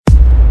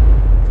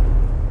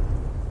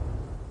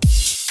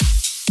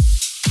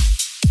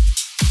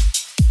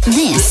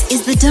This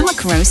is the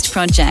Dark Roast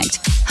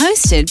Project,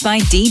 hosted by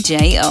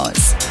DJ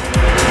Oz.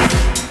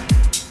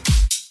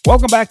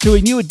 Welcome back to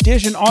a new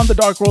edition on the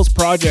Dark Roast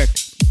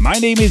Project. My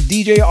name is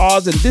DJ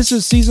Oz, and this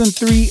is Season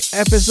 3,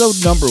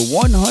 Episode number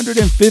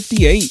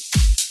 158.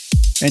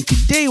 And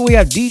today we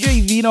have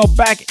DJ Vino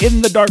back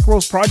in the Dark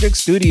Roast Project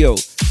studio.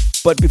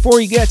 But before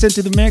he gets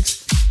into the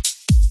mix,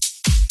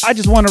 I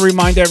just want to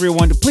remind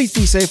everyone to please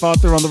be safe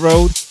out there on the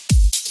road.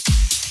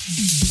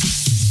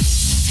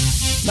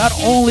 Not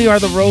only are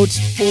the roads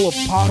full of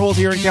potholes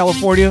here in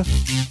California,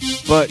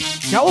 but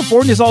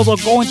California is also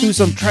going through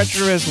some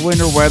treacherous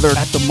winter weather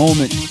at the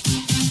moment.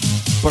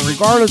 But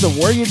regardless of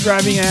where you're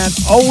driving at,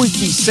 always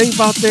be safe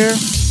out there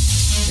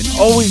and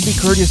always be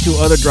courteous to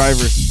other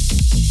drivers.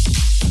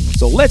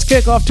 So let's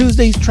kick off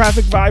Tuesday's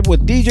traffic vibe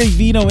with DJ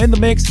Vino in the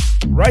mix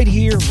right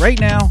here, right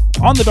now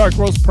on the Dark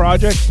Roast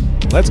Project.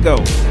 Let's go.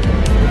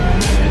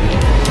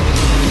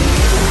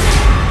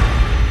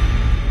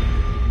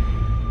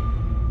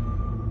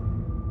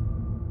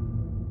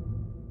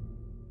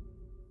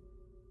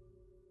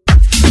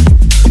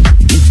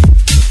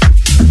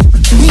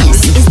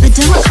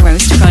 Dark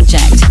Roast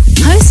Project,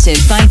 hosted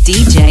by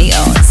DJ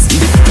Oz.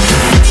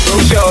 Go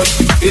short,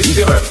 it's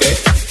your birthday.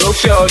 Go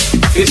short,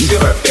 it's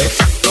your birthday.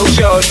 Go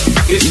short,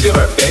 it's your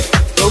birthday.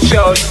 Go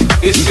short,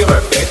 it's your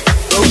birthday.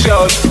 Go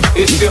short,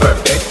 it's your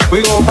birthday.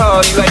 We gon'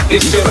 party like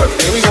it's your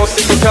birthday. We gon'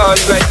 sip and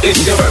party like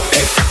it's your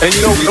birthday. And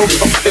you know we don't be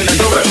fucking like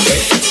your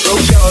birthday. Go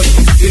short,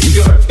 it's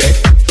your birthday.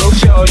 Go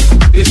short,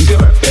 it's your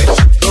birthday.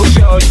 Go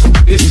short,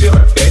 it's your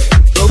birthday.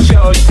 Go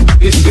short,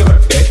 it's your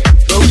birthday.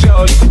 Go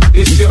short,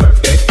 it's your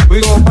birthday. We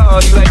gon'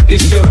 party like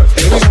it's your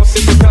birthday. We gon'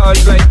 sip and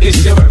party like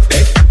it's your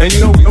birthday. And you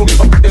know we don't be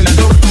fucking like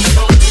your birthday.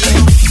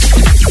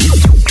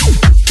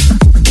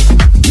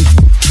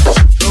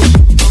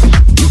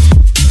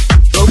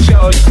 Go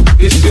short,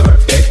 it's your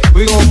birthday.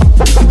 We gon'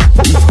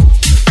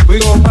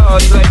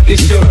 party like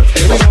it's your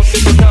birthday. We gon'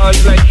 sip and party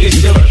like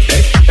it's your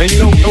birthday. And you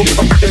know we don't be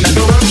fucking like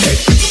your birthday.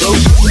 Go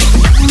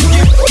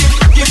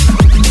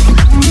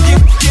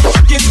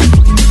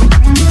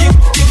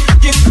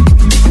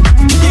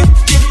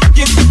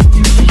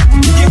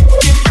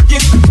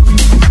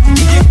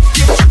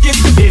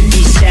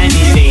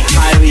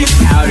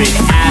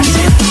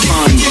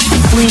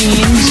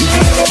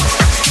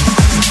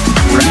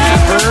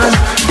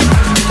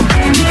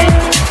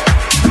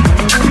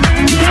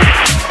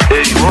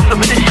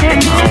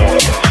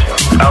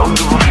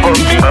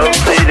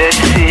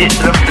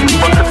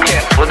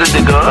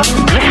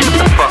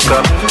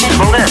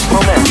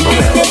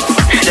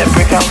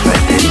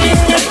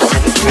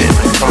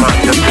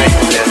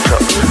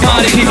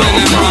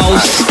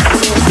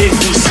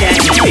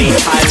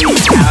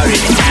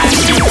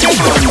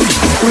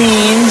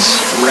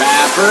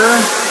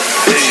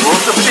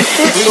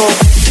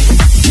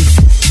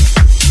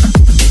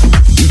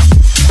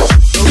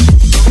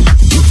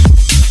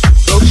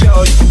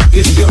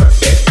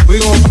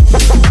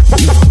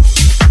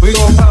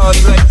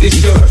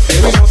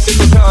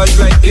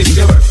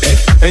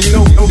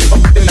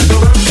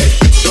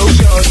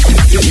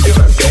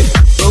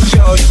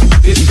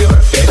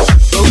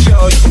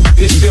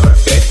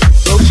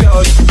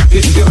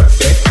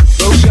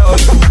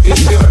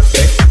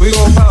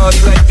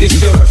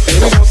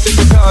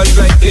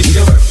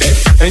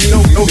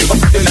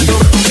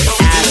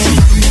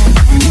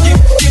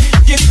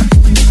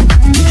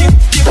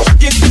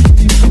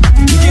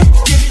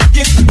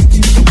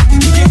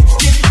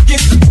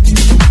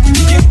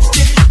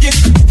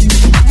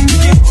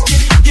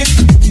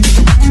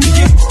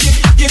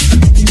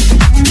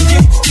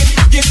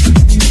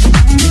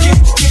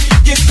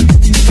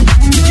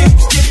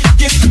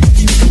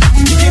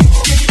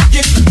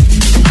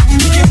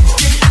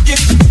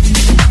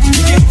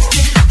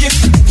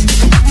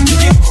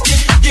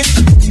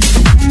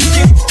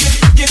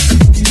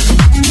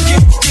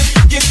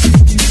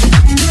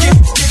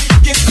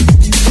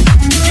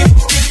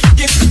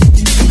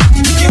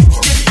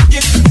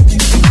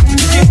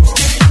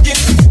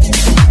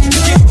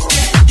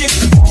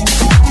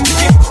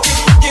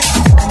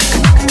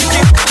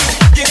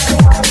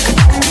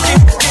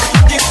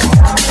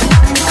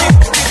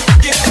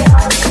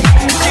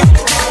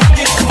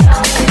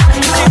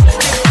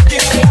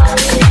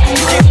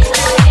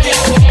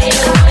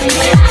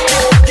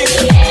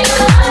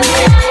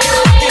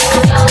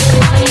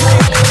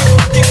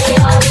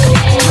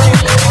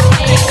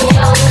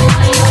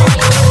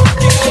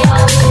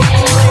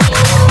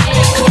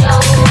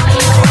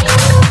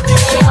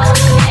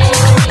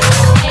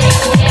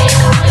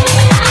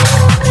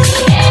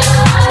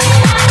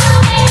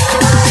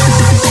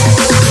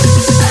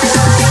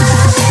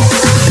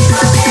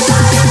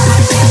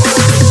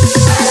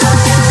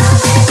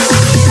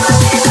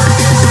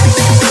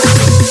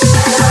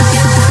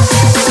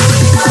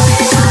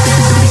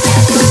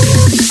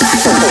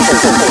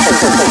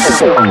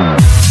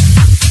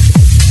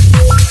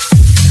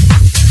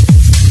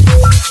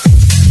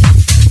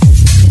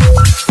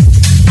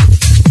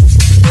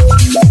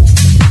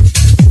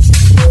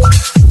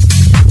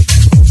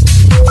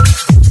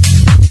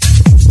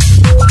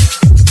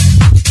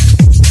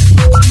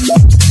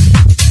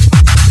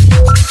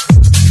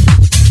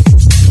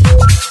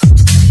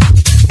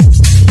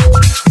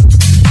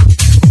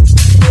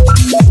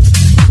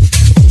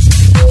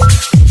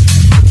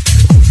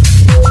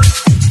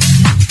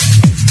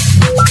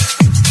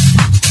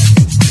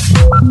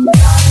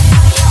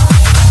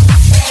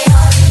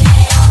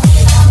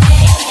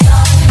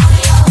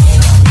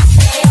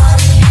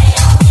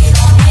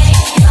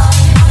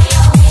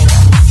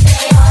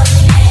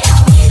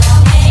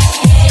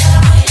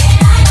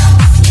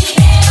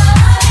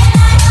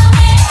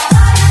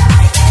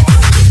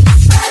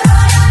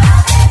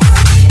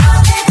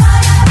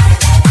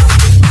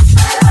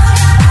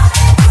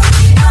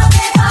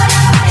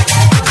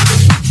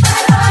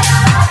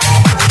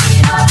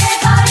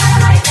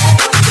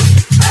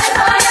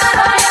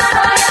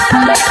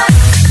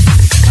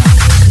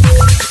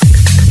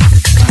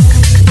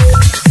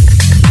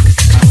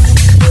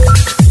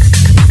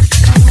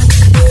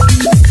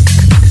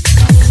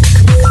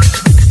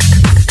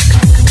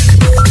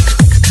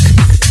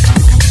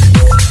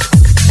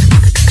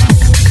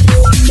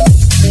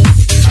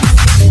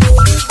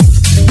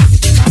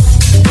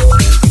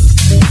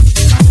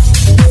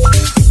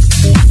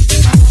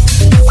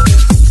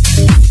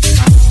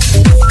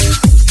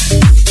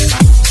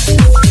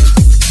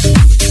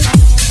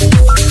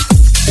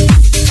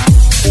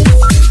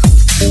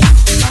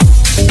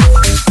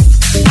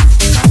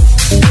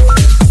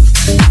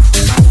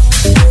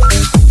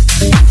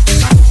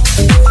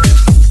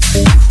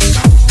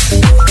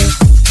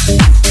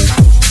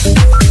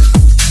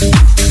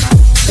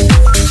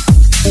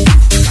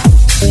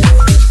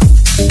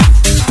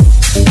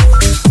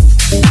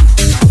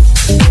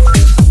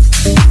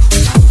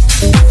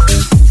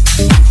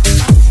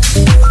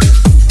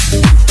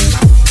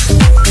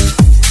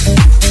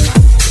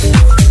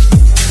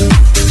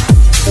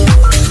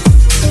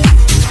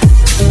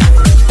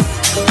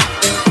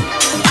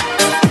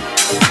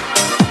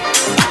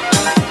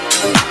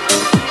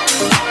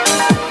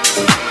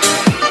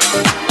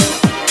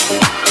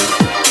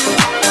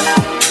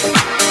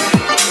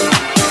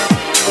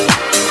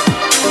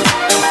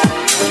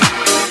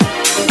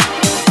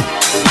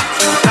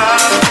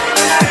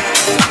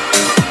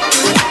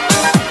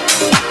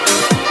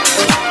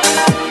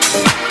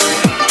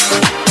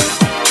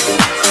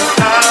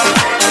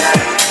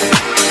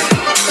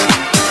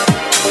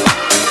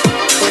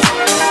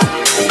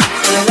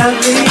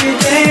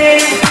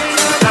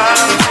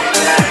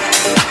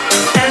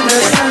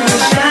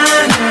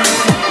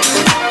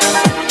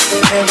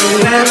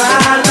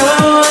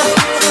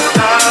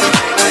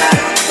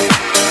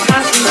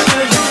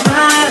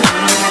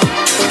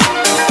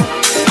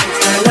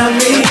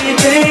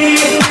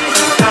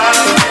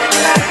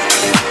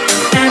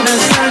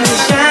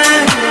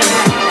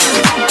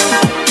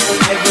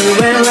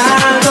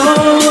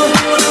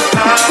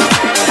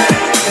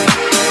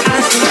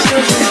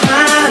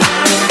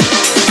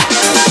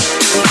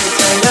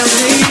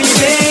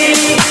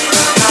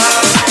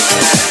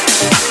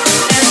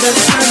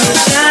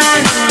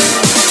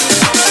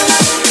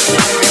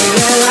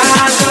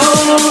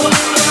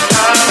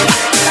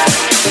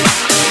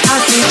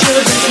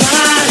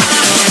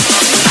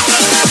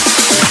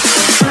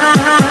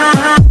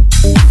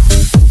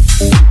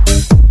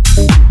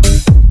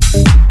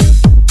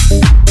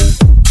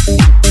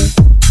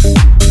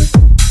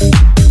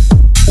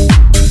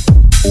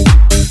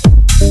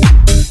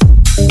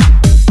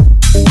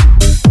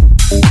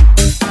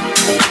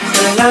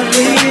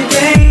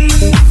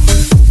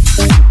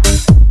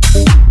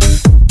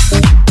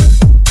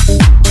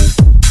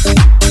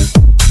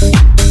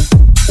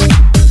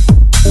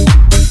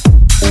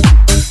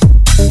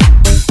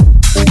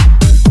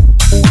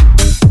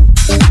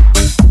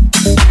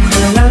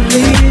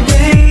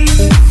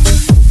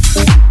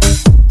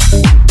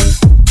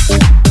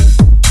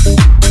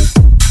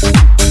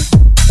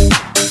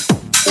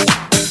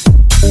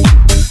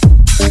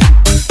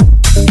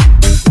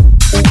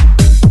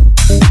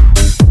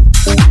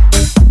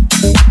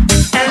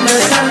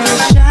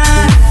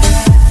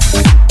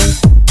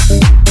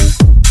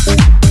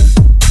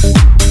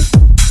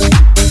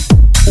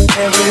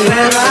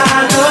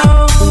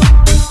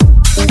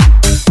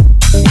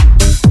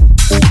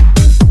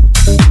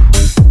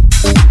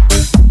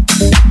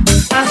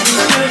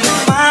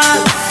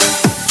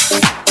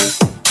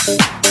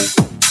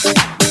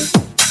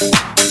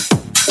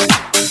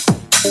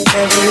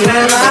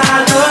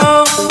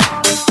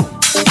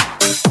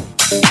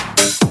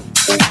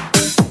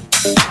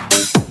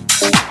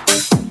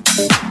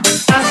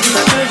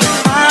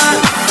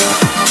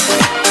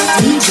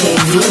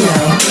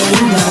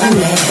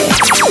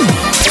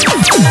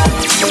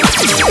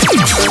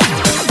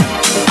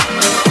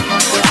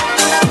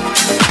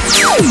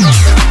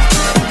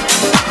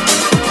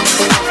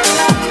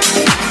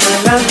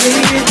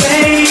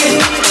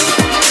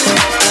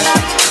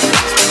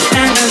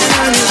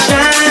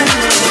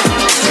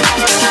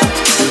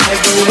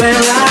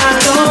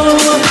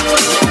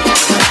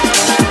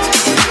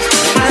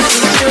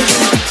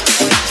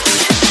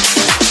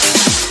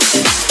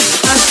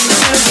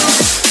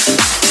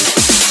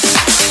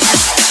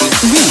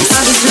This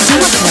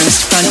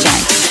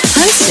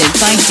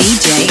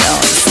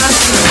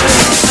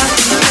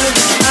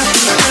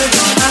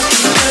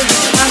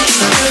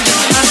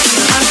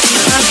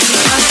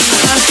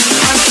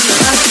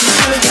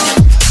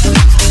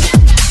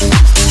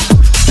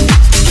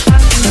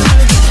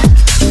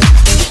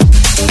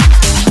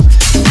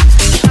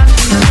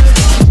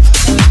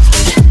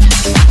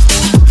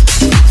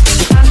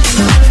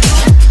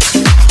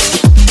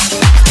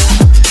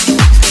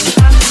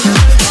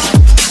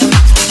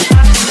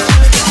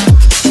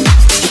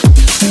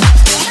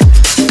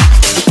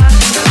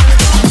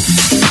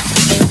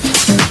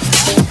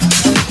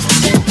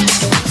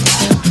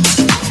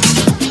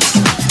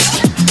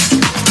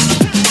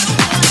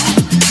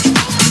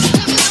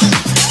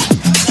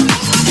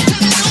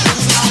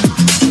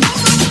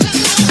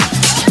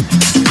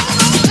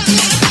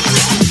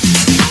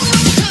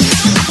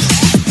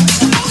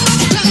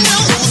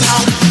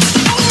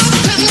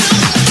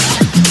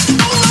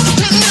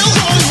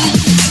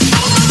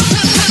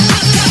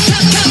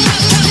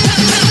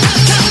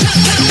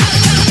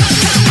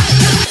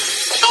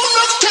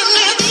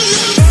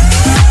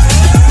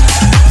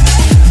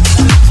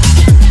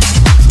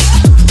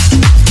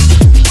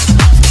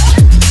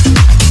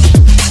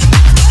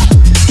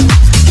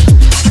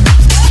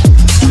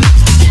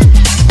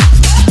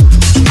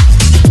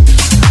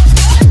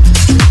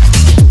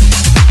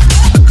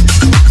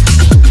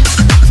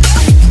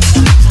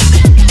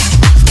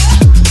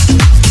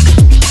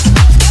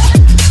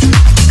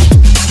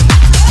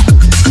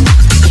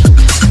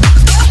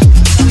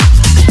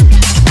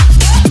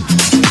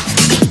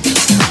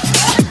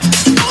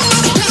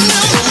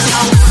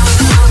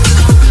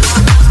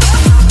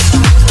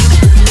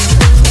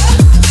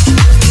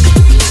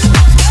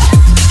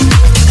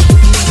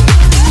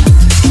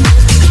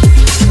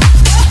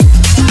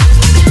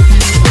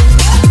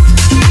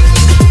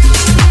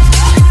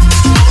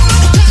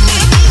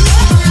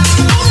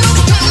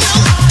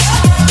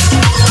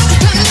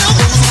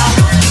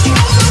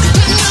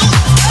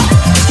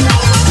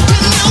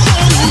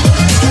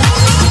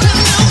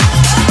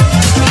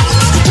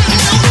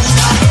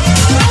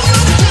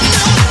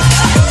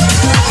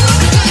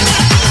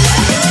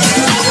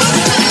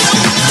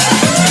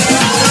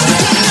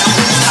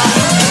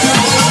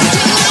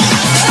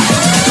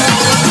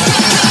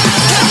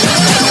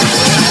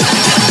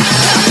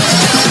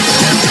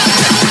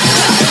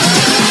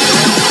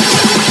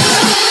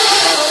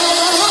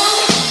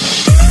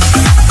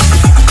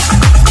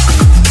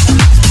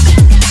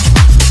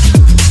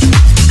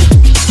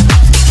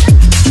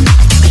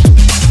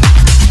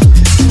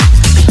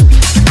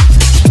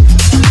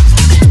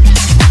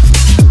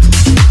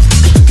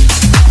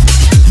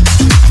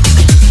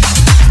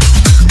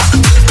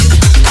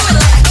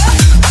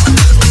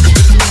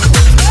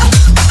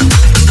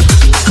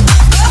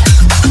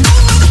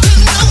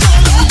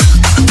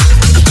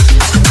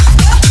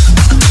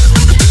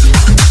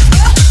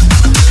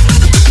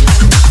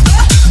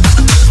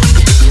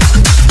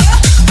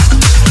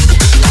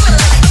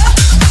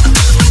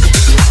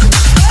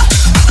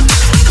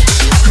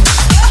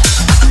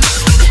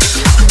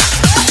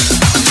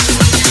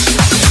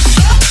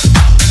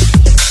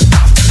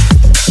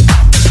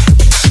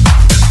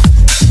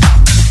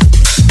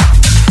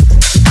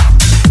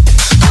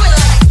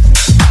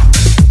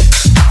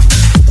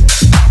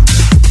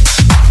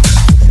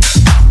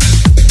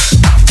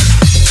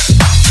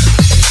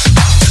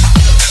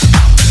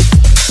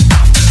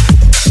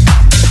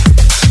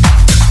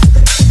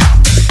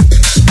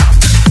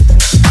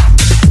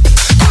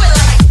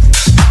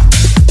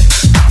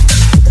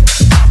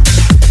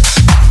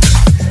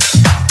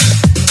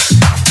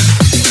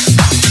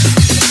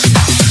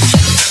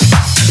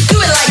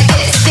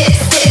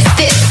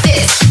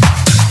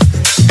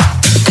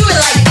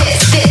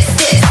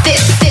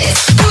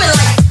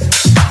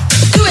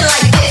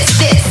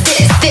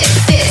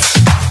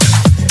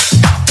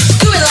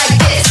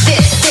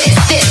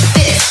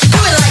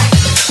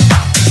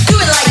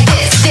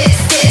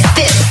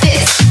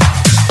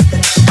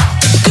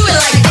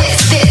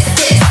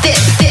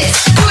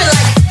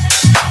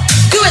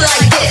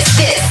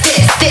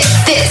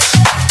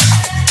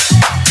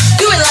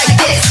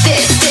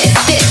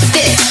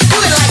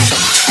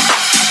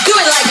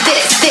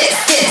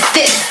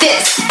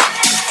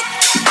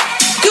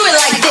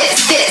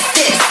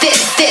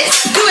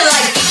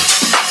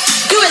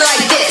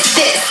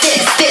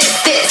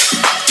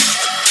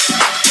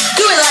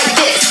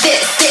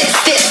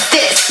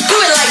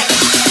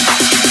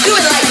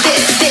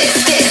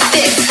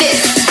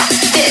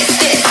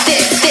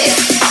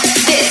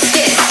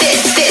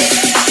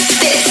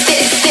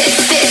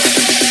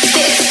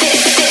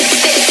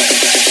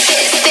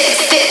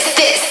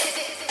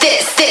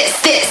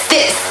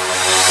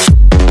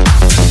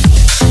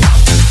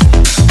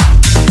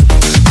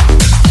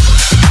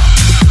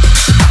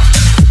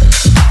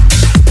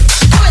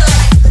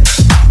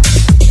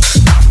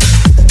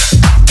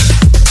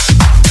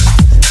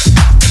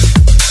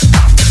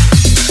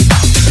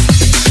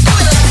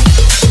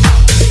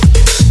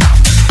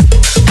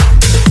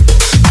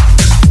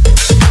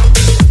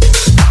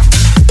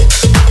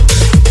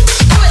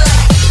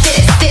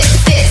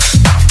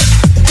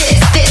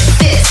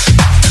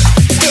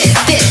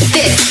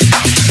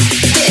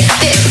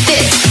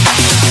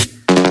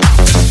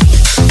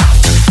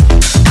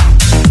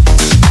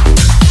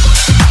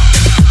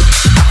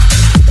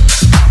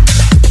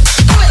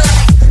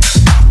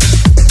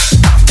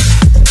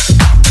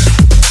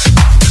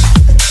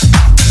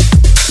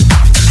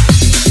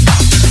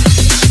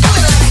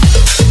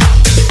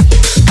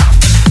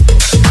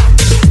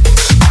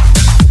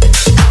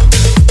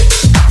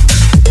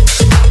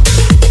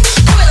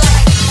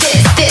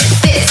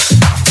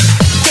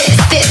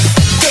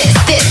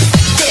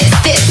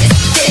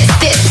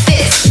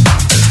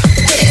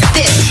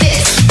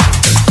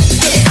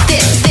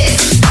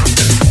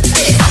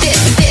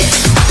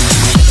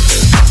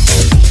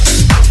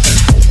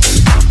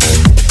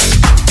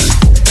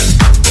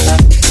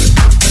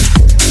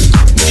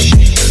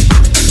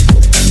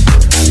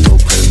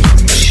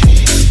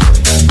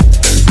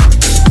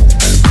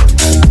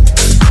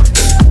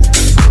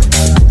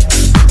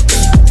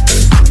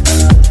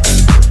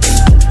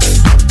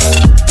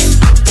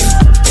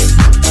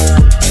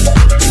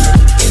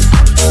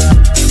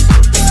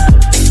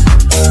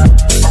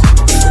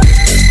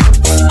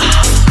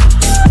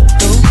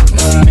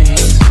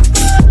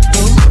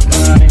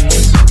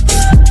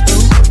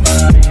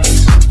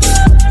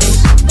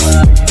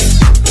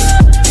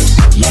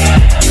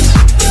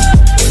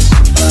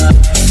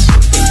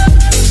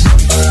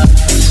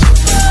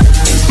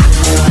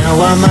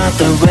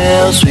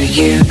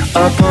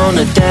up on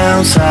the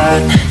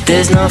downside.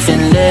 There's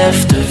nothing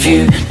left of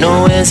you,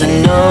 nowhere's a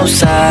no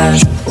side.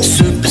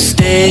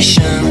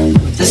 Superstition,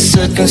 the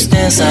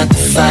circumstance I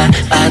defy,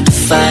 I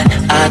defy,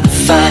 I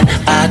defy,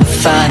 I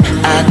defy,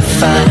 I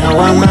defy. Now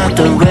I'm at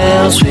the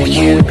rails with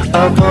you,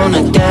 up on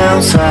the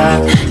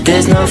downside.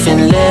 There's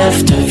nothing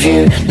left of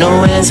you,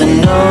 nowhere's a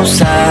no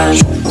side.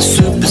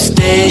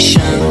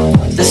 Superstition,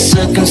 the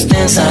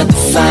circumstance I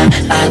defy,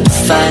 I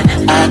defy,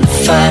 I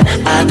defy,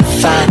 I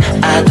defy,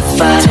 I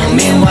defy. Tell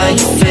me why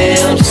you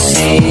fail to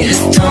see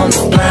it on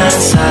the blind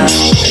side.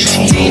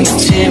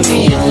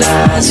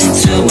 Dematerialize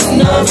into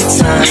another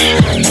time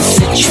and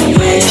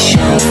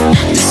situation.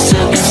 The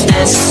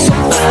circumstance is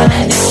on fire,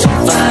 it's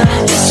on fire,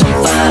 it's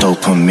on fire.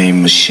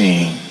 Dopamine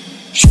machine.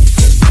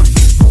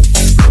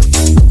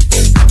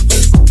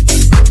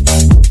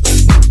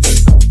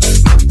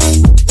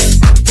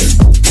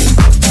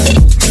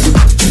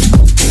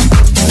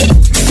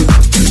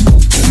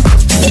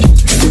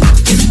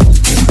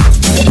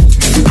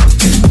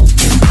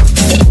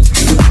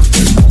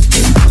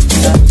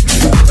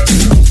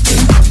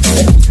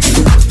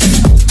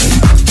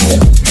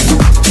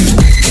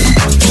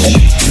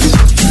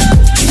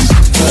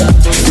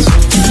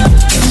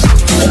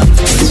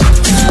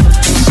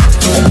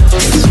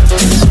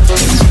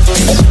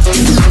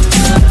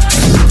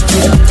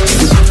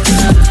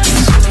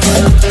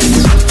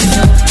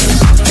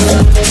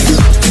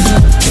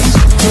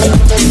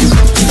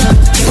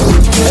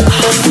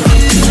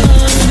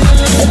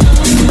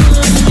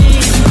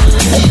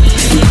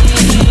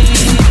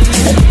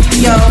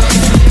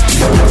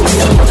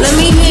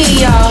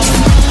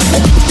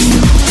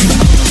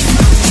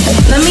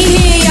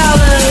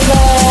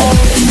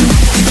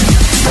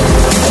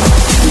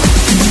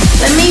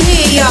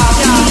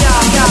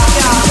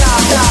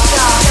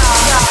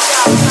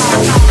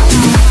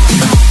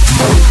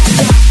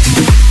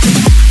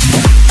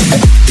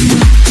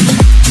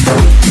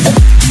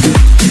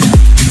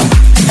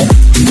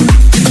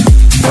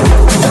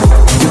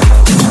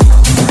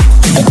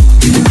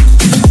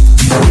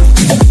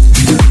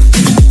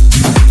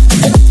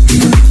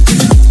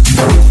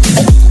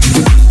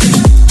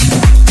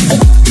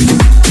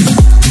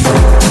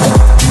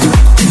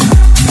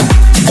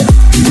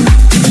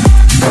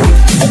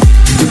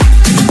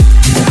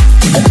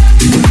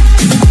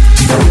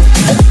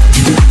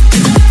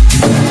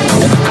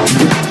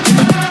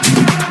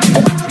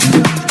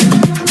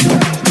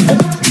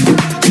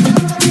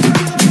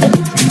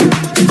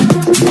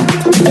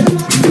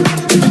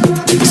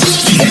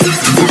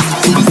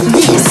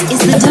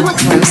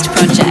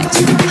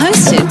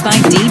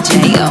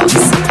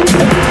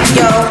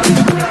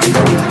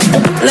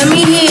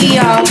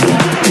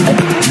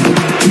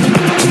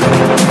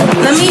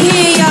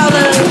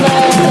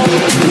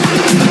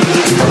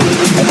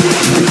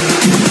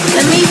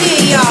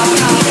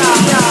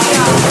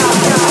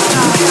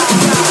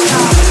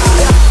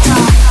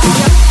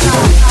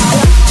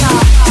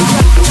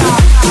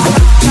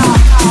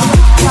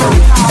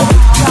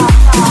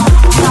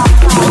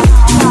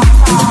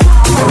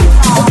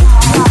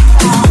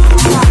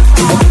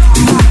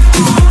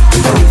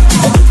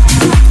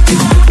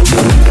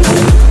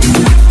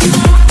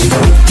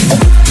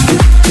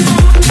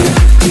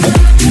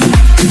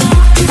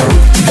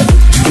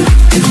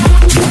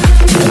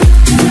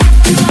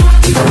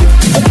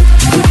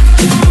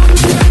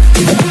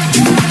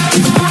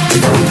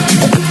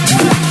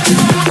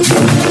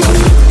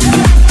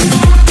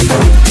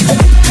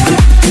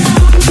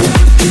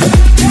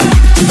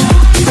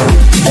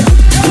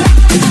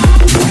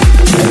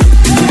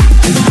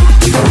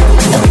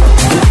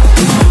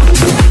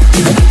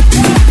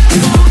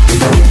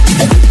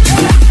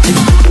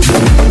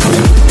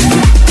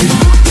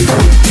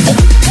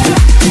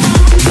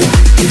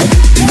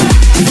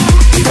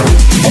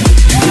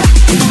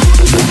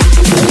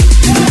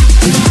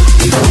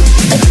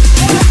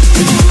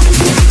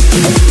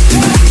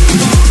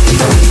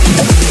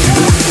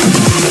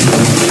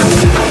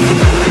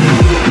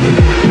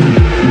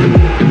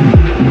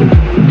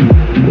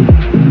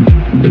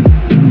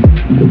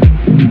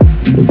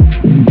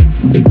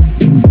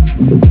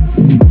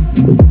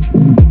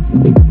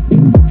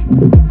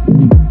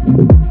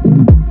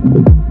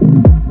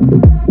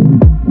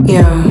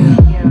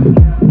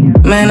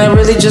 Man, I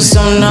really just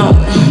don't know.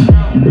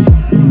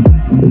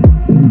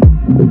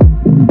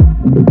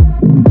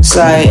 It's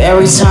like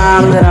every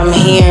time that I'm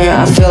here,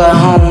 I feel at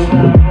home.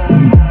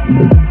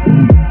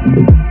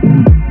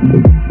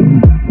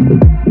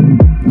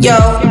 Yo,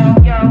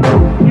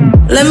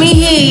 let me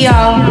hear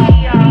y'all.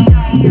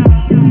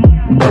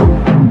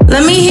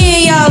 Let me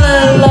hear y'all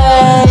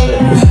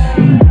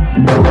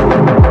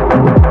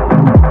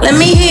Let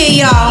me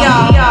hear y'all.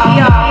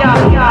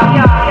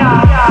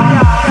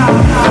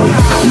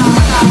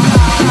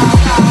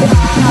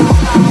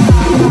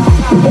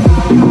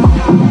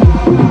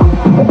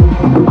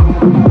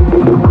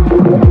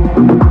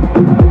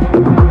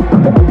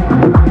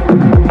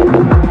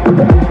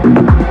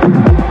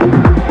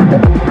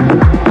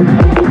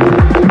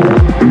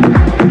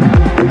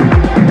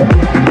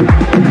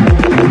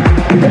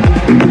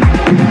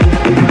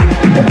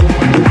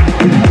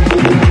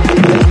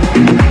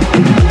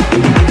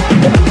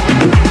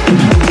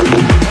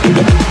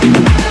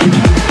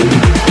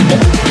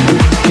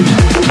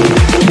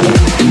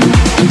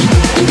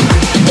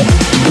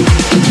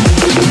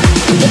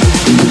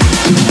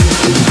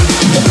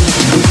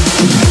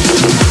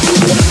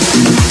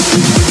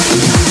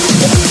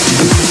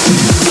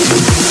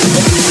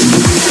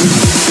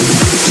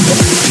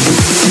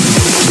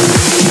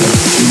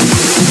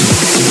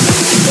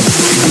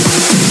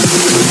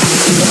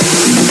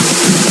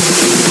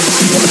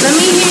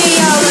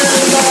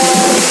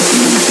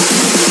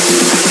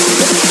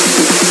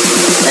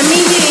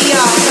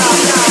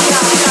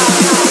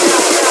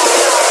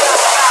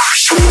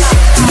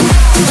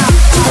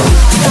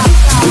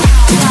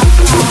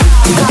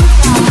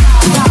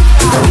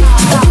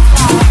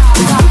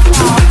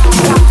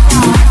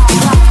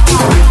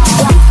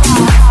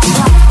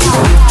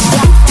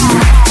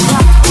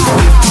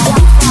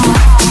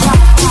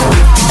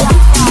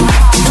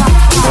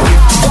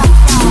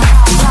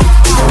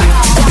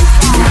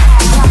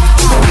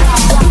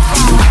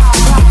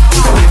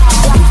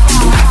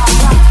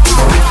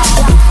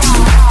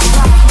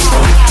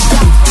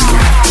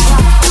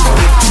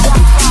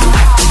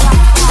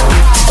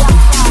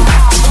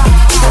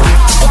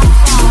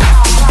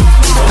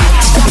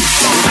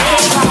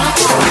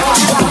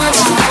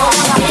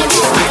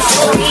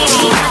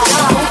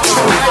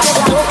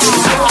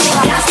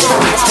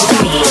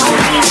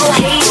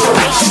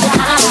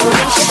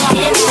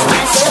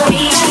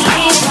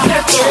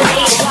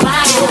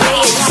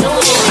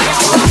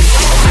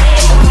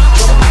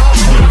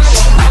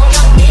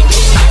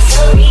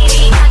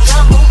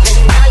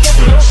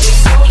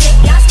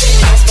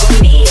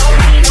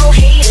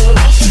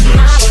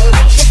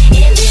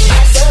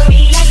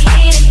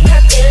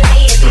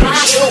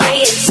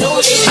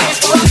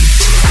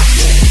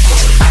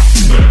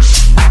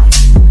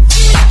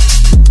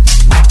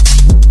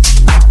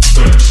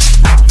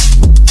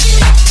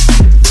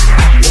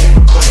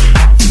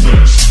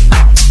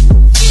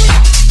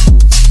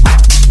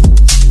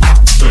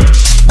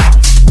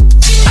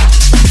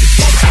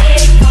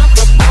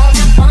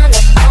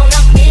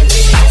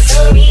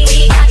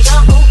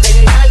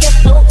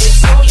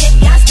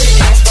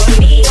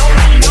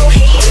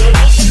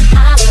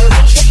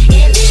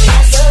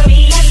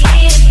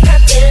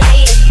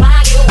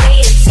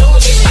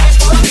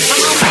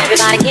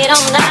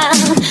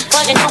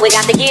 we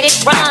got to get it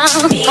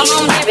wrong. Come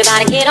on,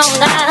 everybody, get on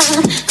down.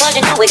 Cause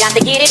you know we got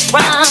to get it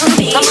wrong.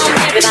 Come on,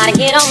 everybody,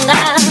 get on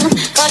down.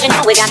 Cause you know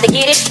we got to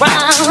get it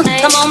wrong.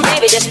 Come on,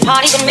 baby, just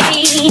party with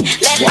me.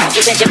 Let loose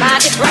and set your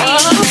body free.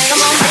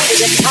 Come on, baby,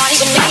 just party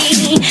with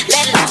me.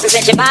 Let loose and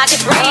set your body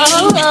free.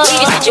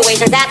 Leave your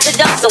situations at the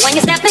door. So when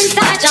you step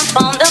inside, jump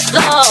on the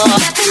floor.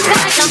 Step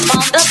inside, jump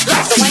on the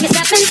floor. So when you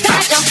step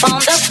inside, jump on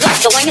the floor.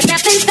 So when you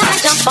step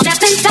inside, jump on, step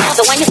inside.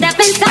 So when you step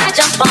inside,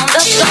 jump on the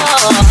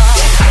floor.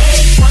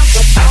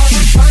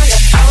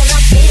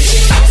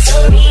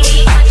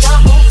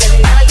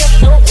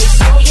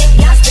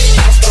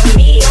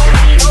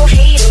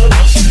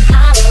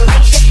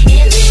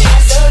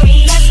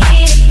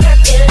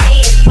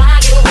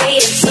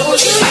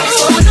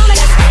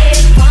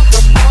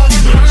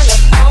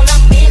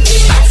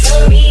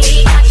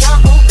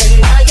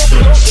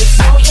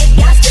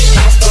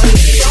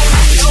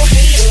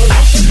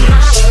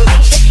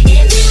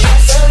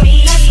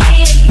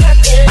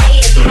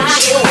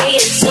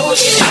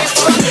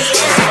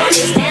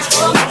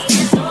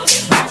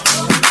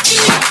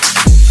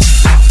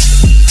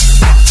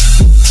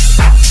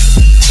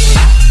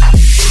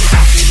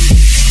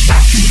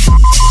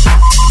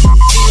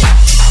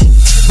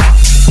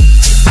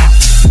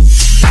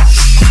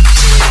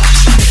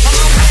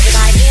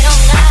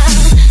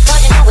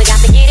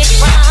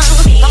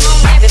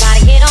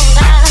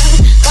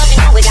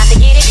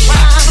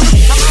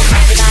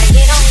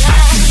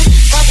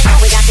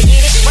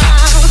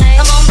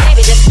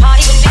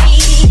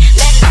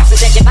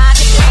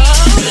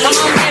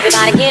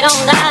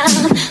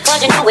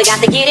 We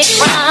got to get it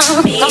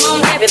wrong. Come on,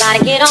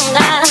 everybody, get on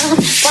down.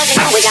 Cause you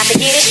know we got to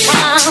get it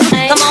wrong.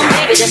 Come on,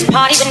 baby, just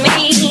party with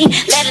me.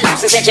 Let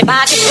loose and set your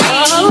body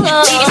free.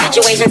 Leave your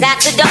situations at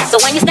the door.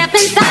 So when you step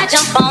inside,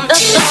 jump on the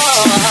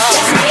floor.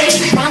 Let's get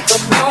it crunk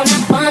up on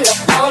up, fun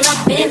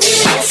up in the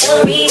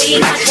dancery.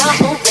 We got you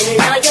open,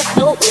 now you're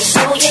floating,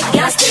 so you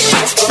got to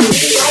dance for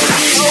me. Don't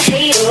need no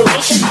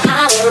hateration,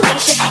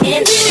 holleration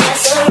in the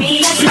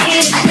dancery. Let's get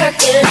it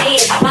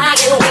percolated,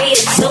 fire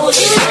waiting, so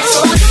you dance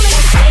for me.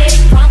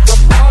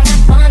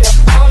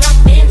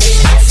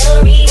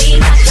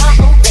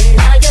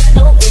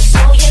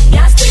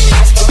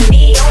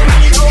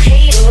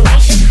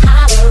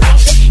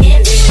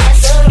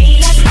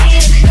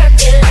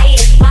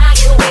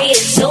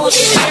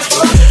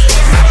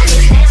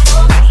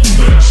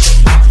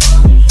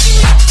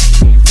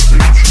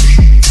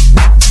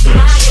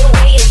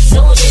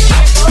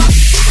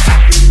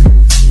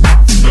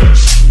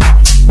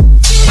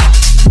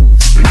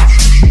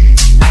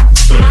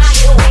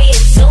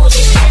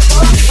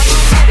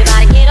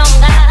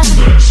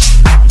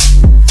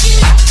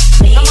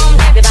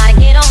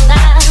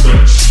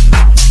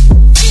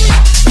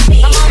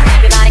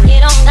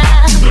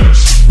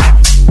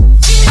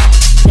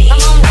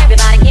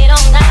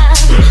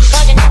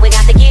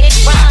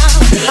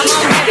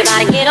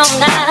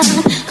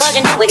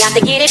 We got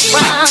to get it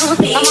wrong.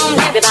 Come on,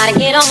 everybody,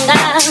 get on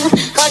down.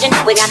 Cause you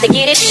know we got to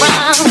get it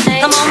wrong.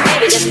 Come on,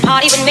 baby, just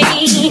party with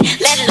me.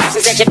 Let loose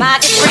and set your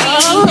body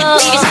free.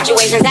 Leave your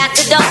situations at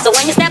the door. So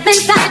when you step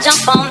inside,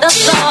 jump on the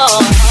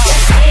floor.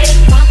 Let's get it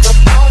crunk up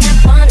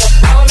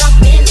on up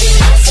in the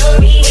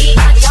dancery. We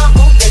got you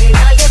open,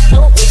 now you're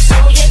floating,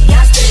 so you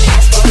got to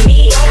dance for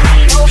me. Don't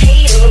need no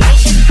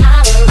hateration,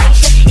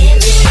 holleration in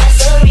the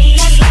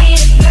dancery. Let's get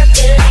it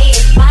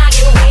percolated,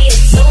 fire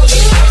waiting, so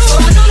you dance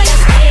for me.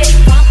 Let's get it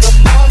crunk up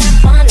on up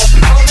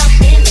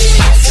in the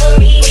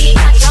dancery. We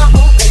got you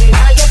open,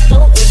 now you're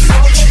floating, so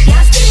you got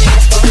to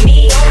dance for me.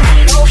 Don't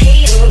need no hateration,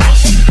 holleration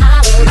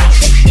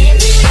in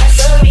the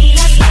dancery.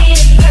 Let's get it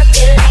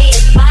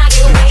percolated, fire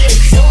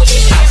waiting, so you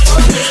dance for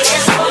me. Dance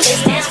for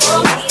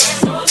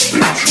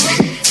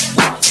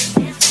me,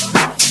 dance for me.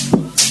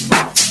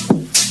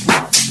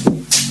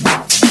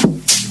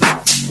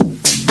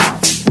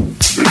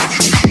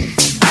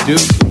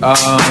 Dude,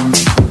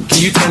 can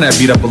you turn that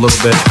beat up a little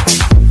bit?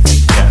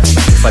 Yeah,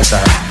 just like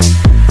that.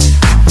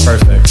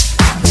 Perfect.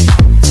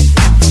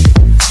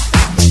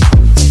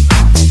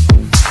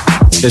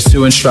 There's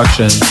 2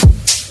 instructions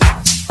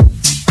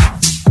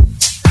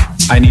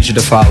I need you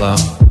to follow.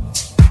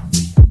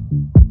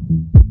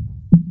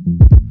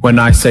 When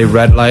I say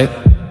red light,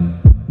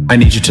 I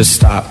need you to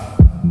stop.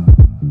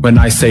 When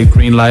I say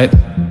green light,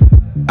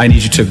 I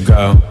need you to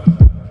go.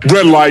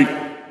 Red light.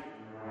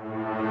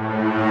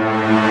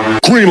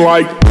 Green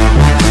light.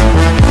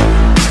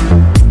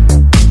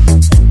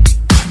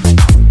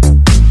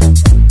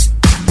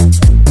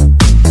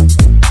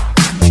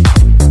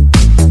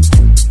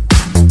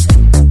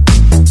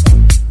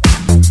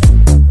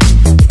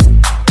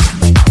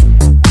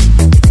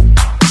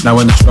 Now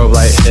when the strobe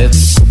light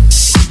hits,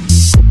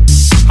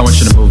 I want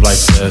you to move like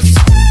this.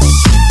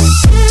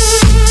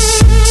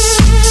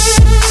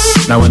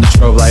 Now when the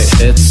strobe light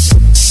hits,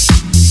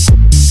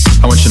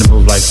 I want you to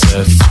move like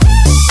this.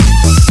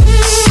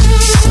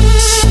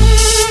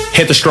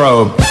 Hit the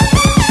strobe.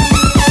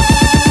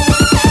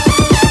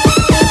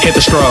 Hit the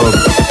strobe.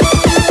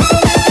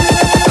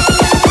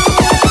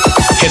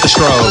 Hit the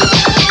strobe.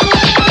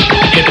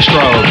 Hit the strobe. Hit the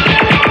strobe.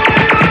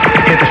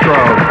 Hit the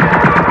strobe.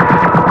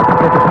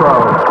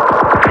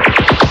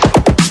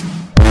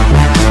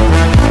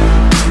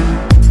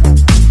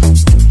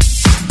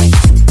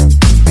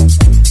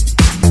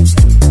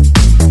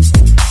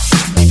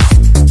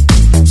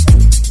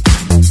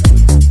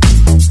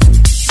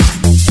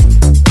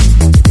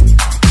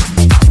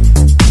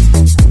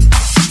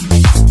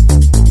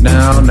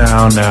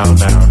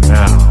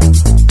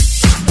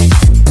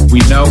 We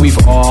know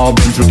we've all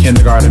been through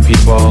kindergarten,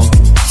 people,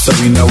 so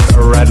we know what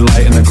a red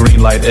light and a green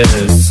light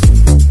is.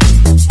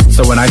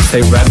 So when I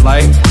say red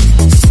light,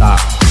 stop.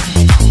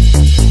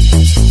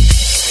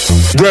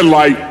 Red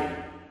light.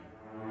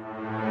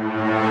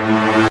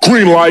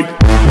 Green light.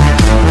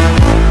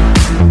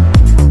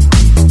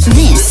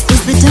 This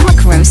is the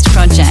Dark Roast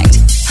Project,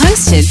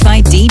 hosted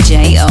by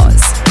DJ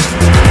Oz.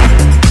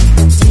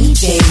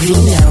 DJ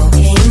Vino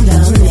in the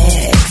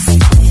mix.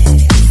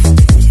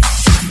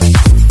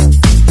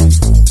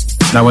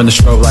 Now when the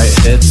strobe light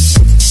hits,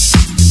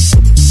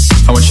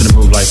 I want you to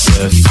move like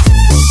this.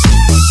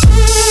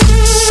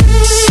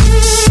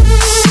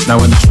 Now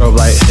when the strobe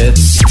light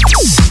hits,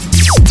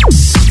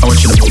 I want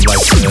you to move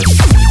like this.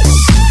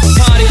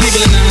 Party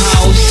people in the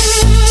house.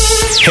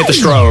 Hit the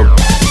strobe.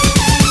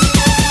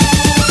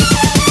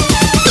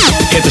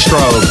 Hit the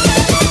strobe.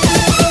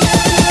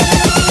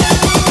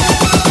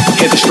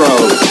 Hit the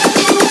strobe.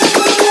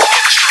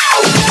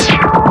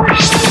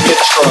 Hit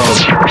the strobe.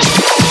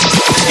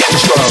 Hit the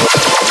strobe.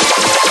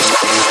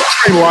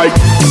 Green light.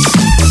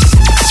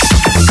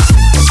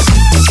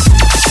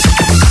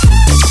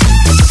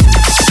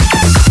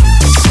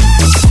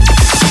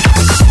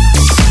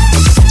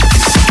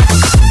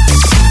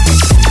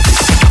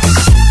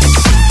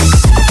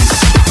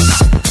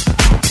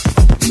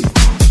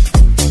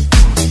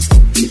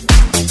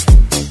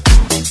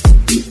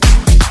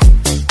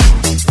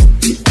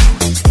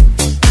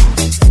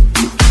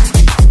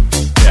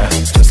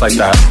 Like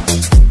that,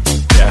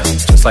 yeah,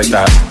 just like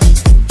that,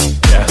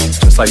 yeah,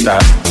 just like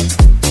that,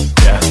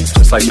 yeah,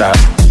 just like that,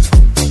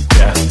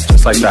 yeah,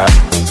 just like that,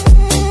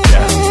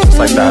 yeah, just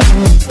like that,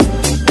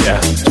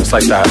 yeah, just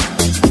like that,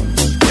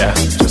 yeah,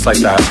 just like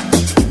that,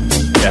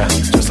 yeah,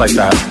 just like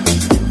that,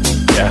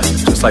 yeah,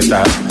 just like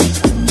that,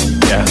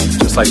 yeah,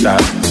 just like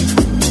that,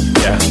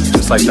 yeah,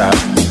 just like that,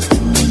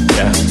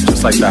 yeah,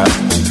 just like that,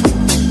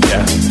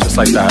 yeah, just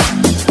like that,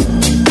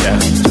 yeah,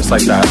 just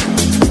like that.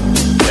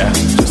 Yeah,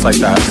 just like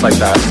that, like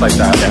that, like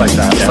that, like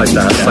that, like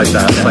that, like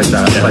that, like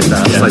that, like that,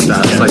 like that, like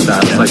that, like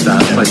that,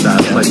 like that, like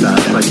that, like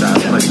that,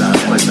 like that,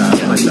 like that,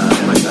 like that,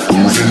 like that.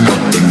 Moving up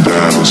and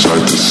down,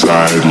 side to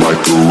side like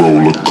a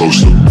roller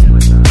coaster.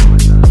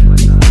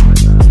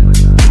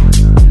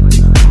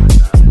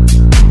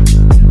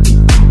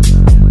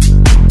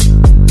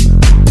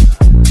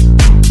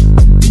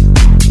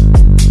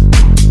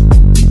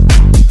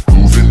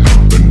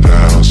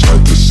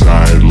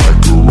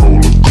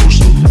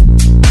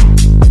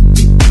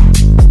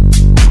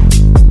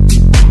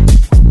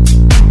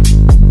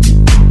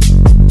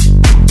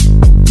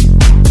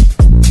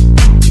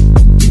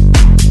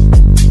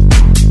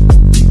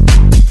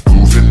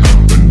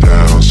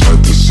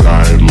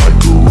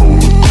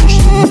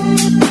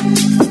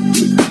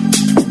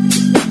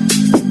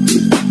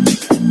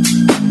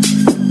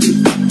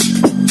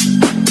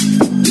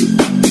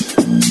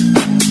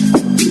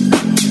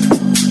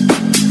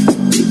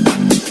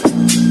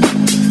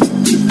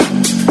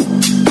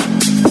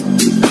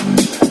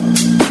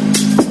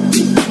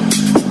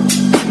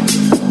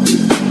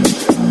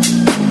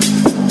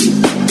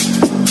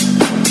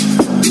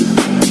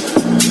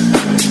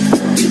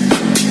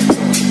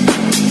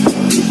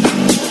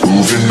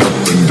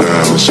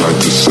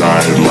 Side to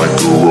side like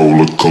a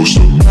roller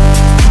coaster.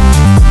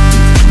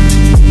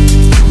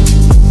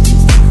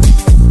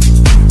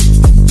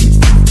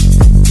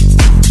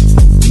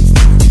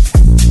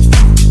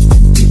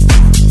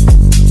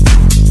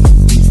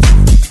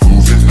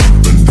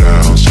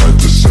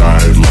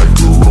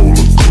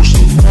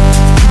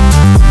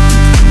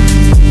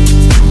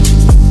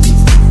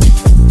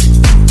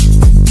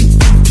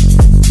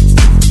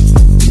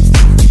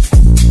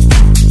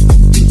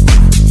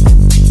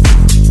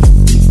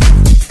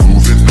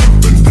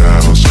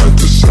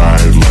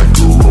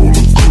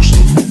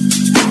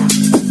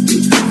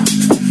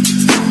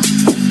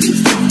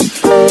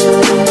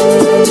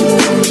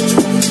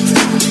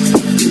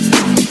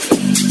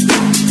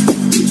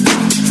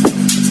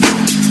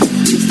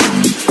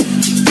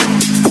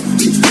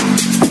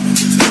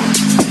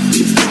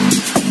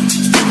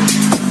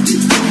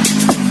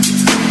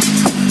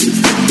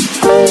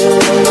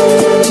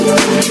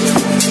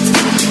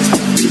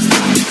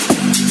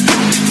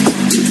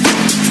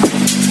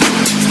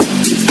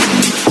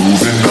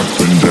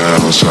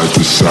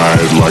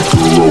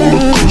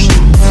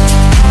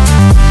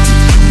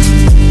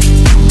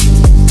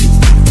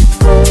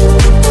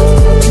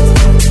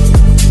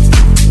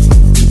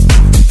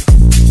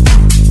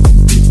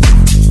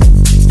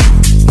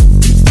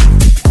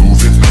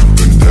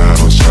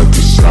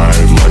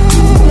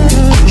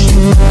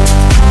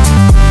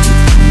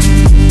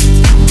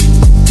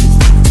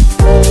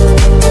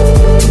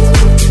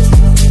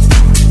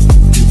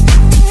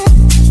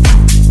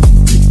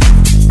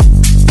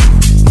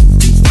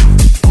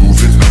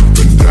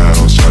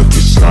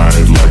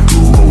 Like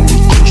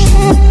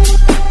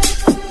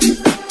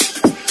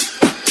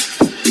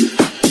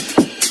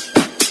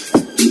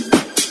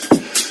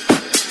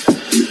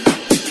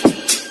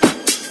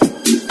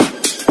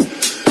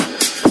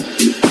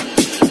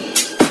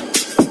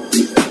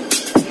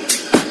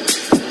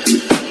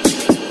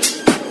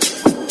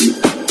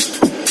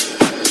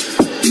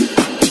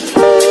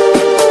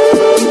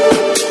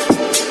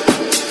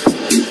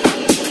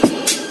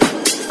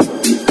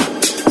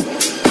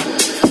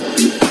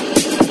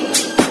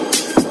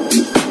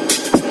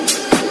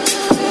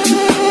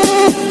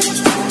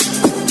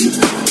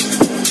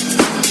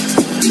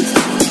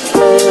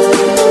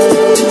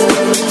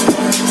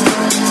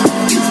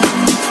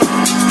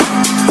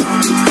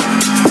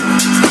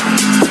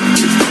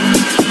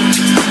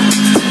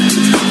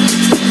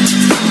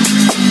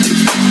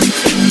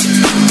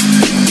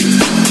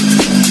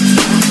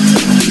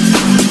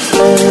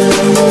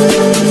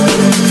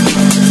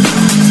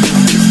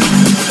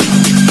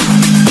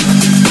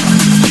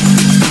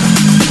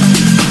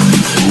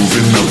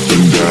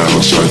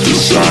down side to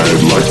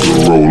side like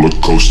a roller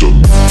coaster.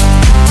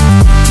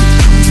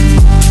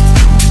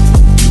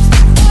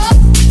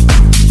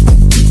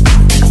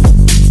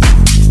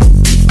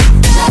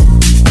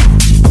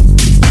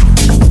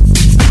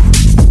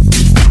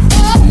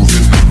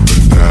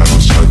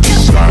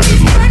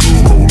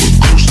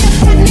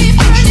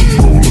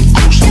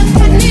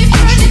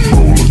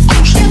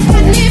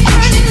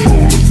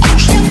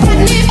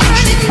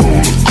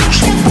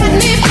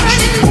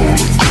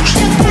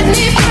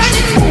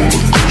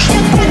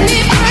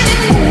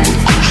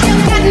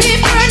 Let me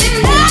burn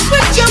it up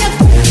with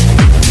you.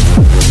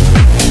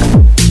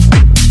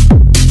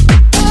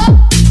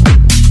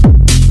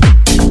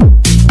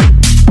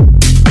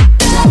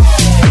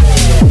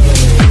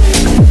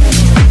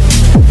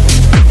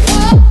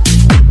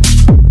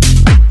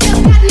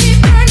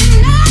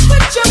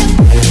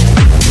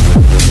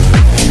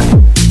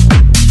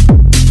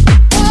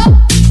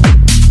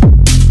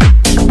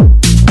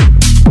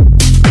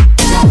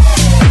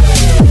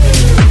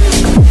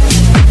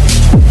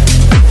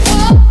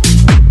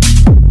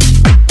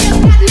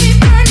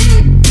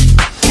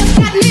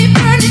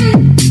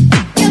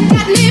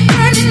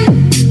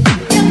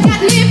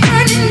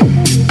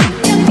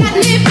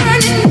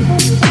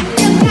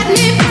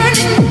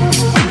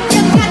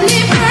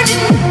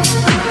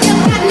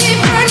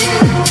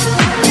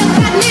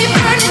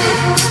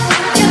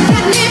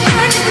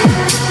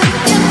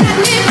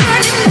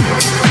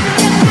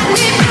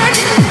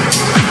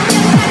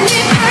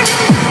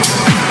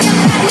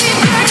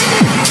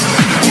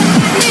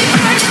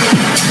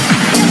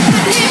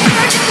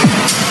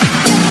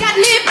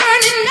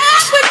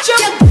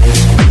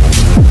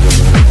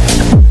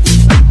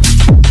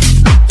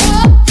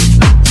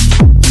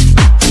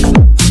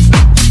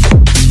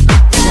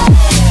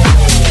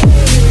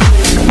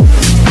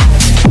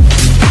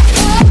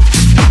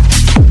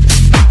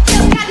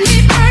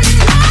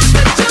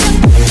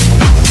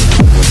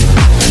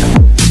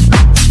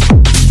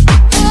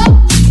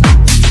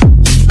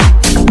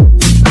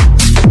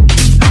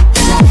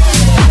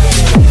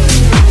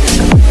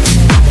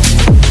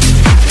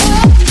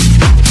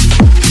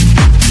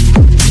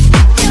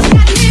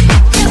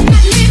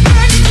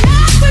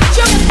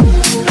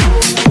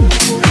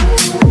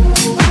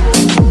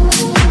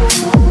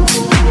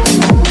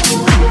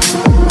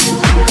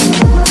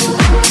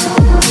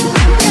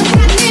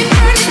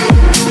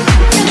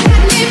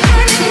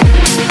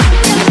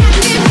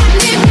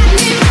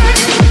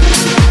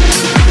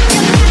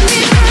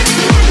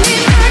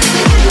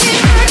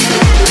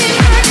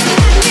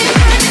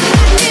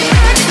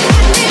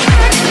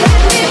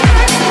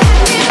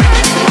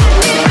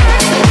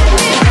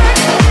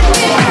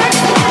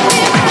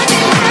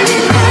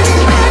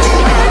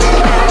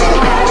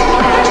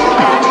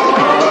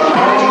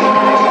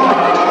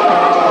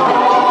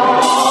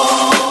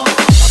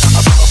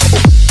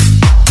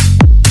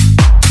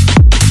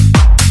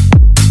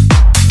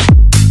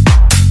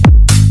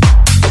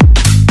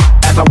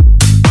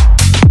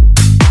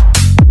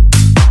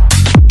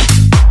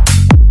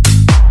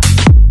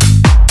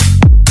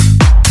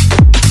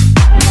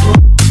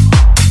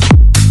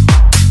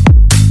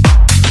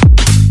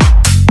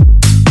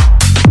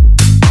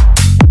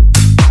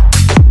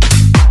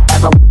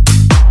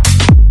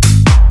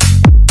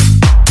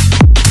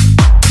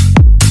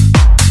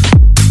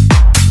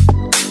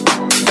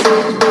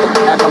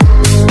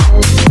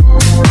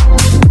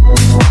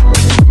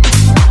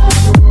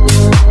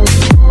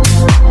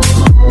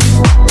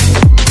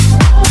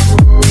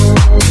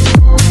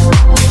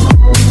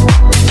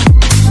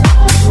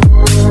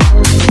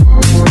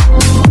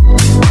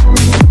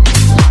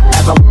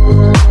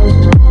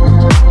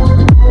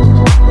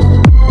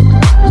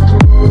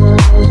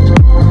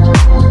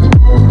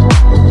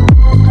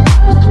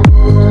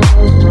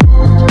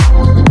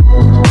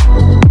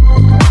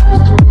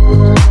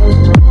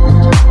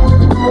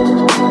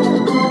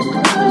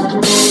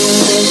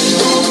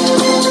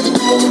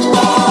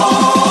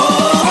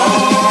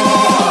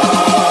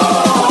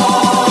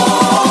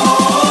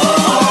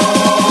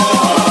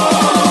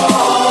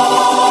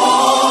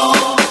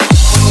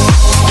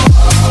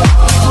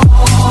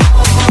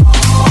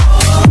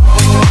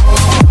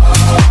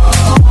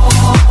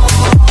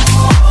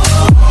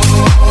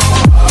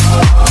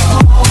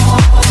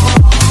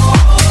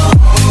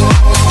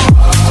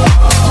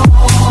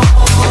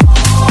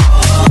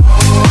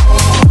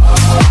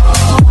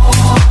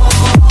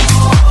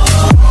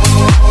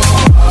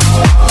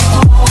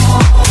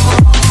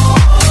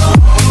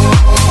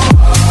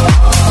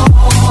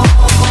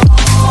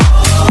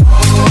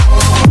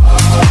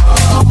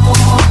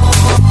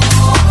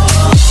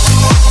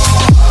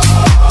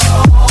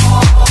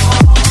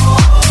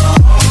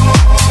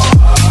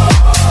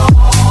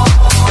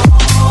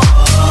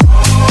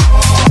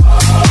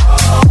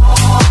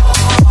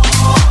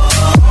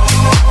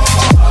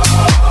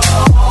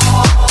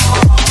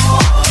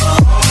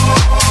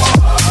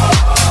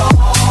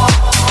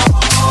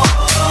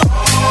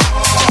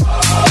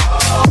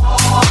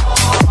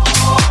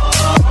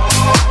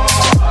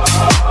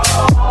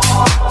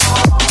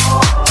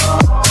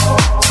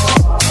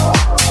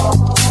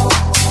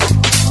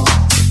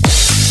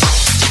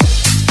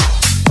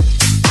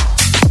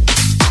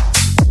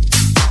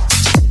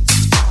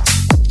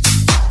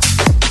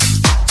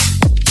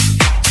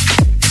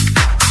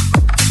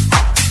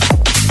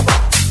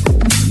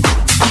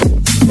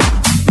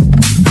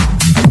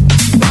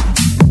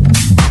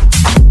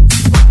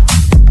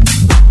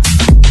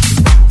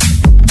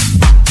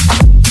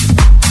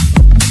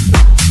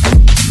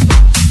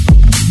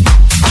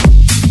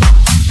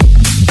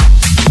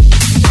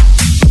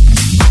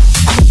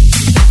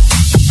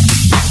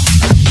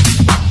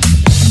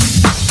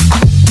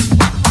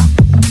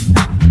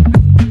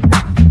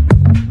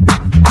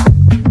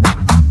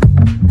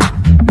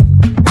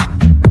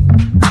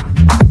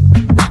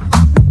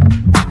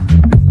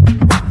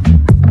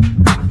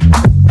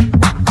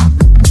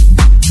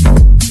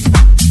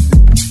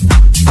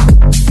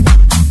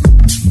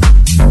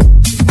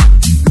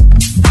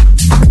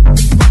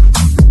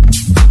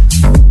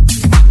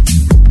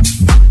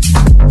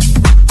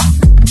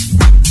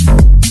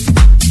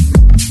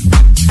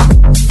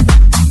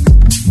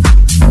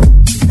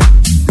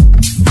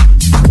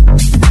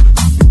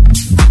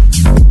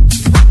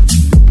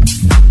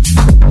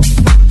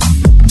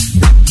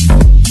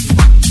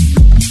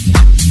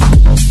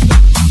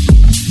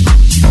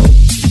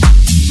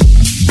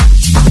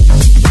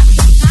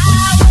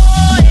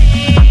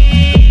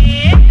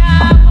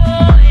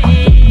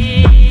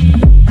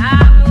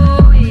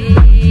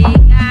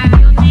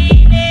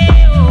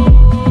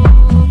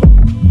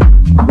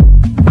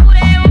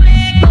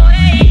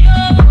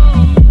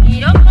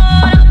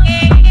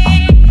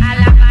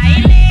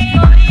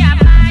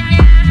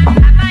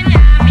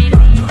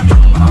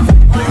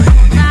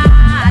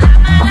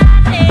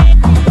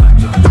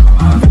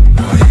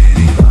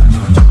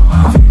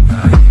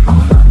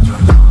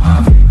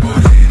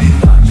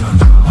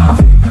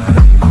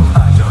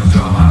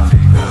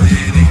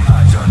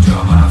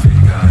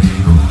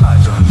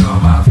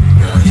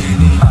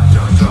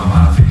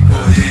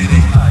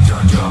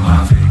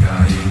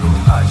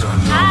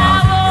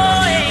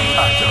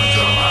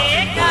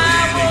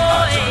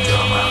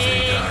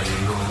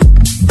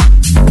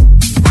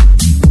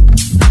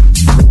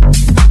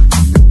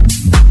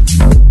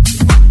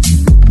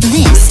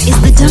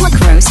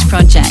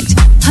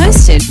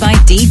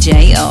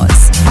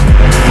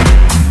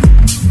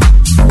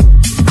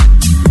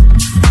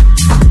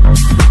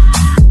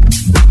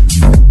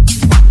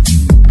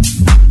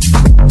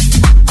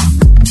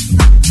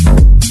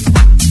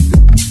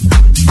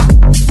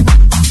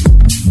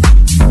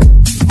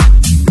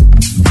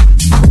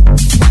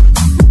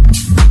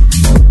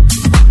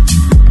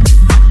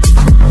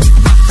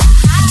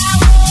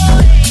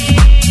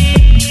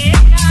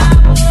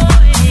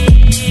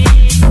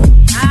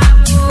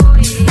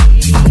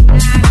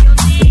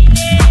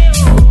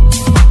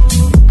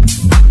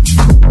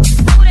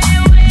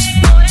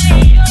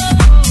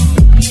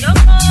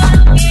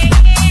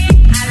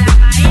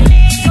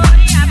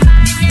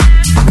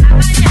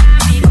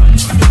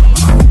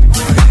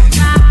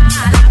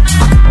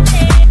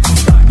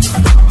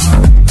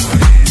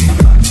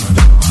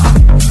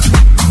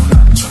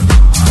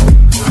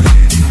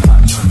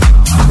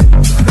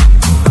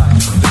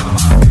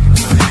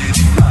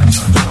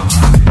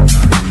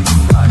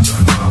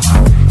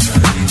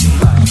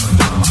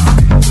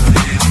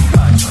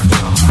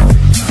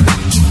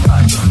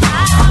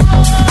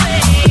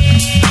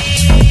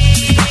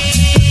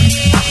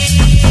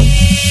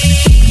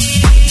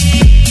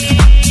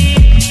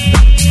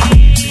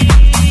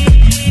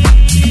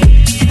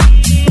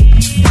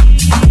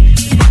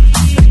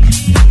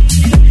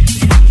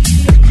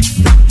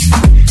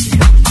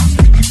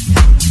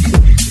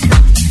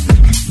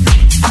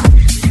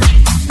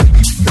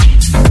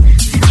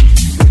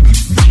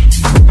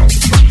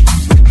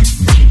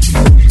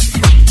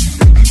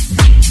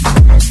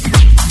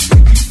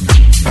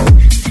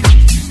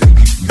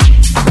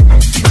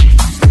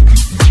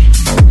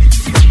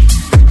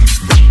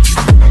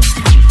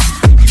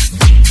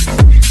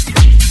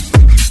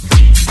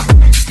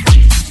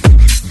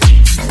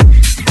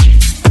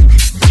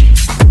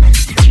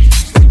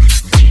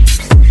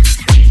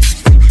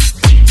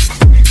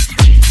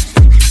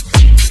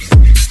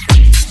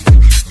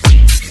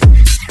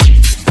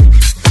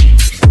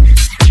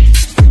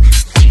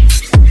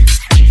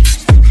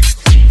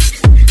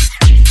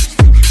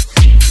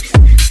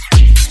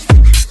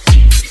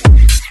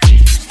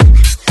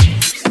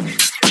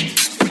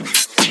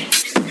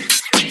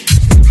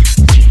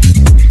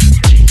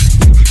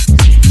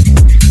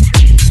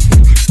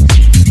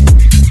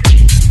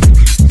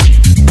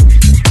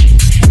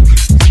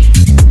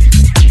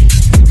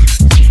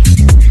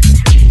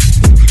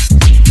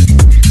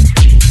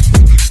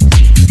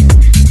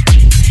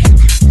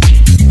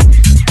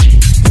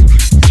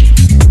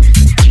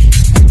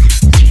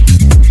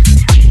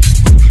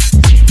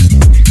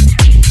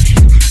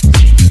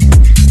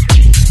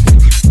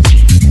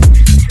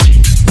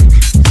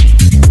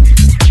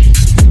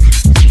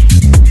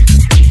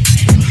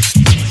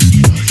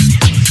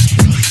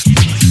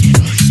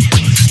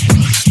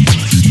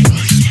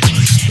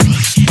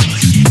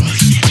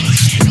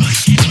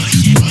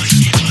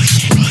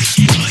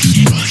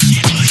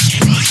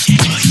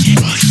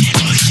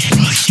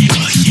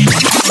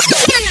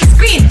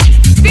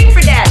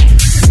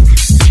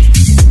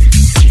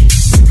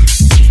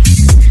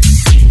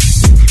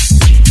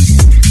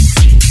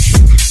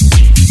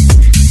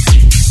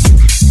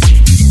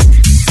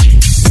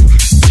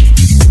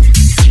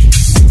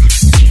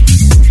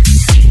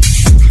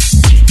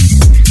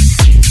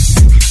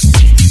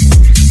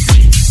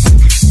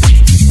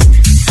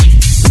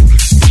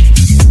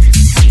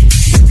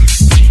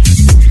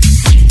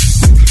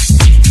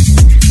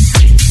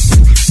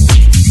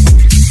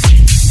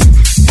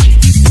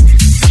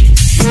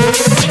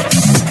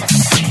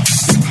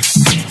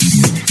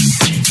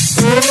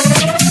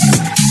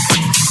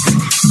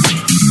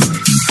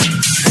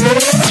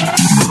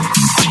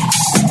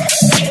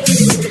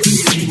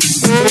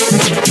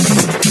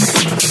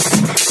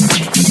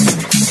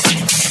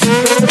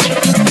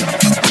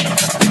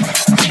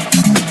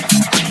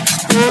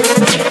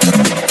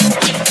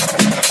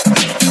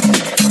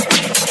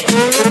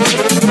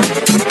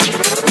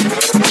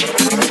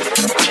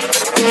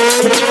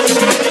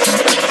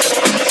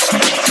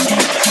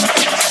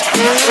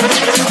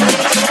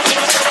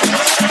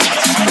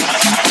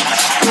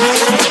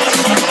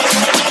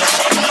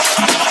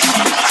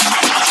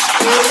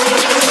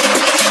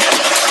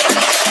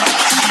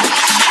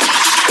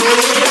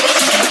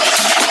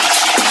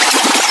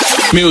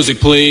 Music,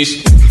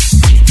 please.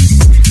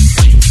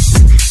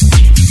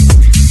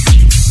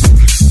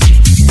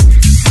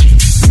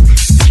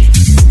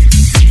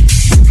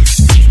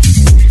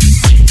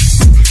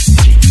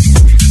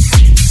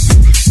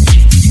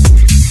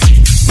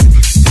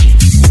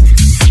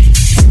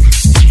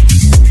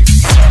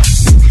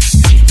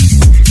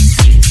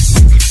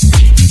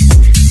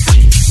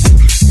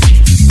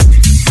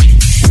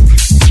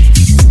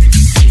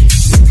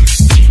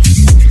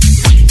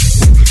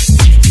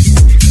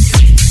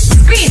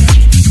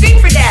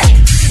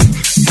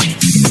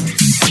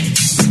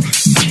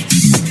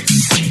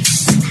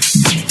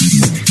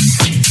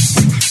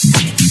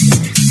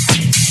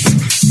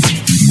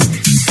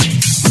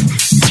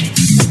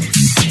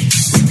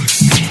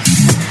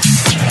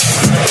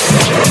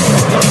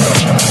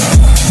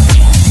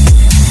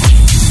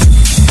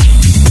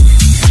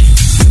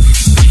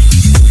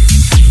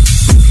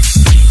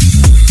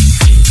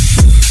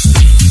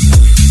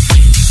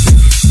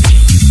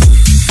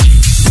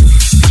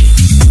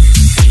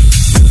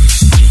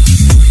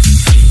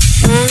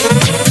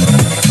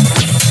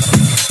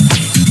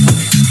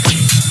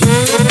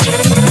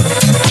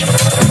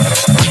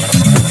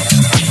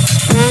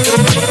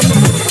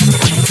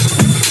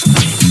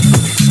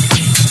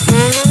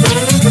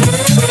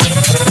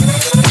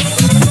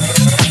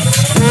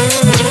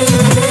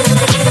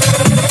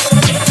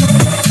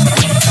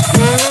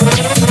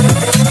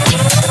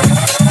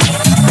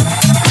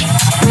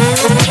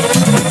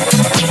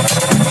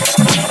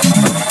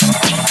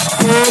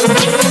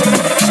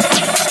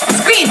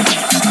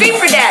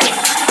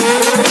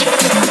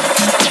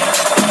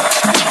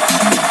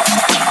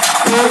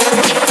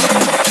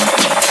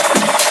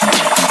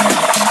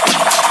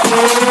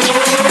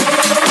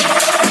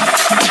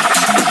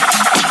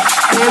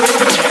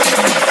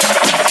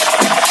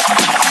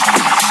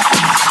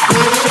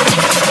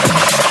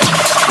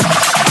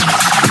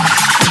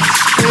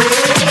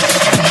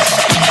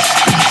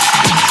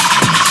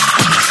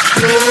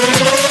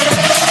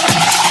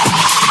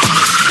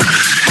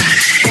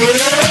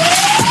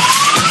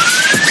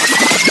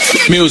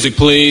 Music,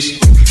 please.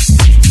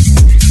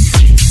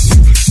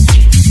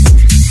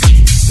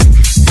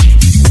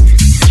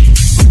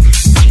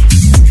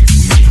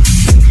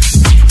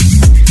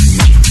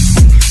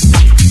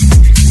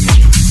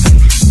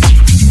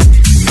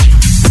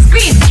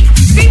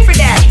 Scream for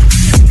daddy.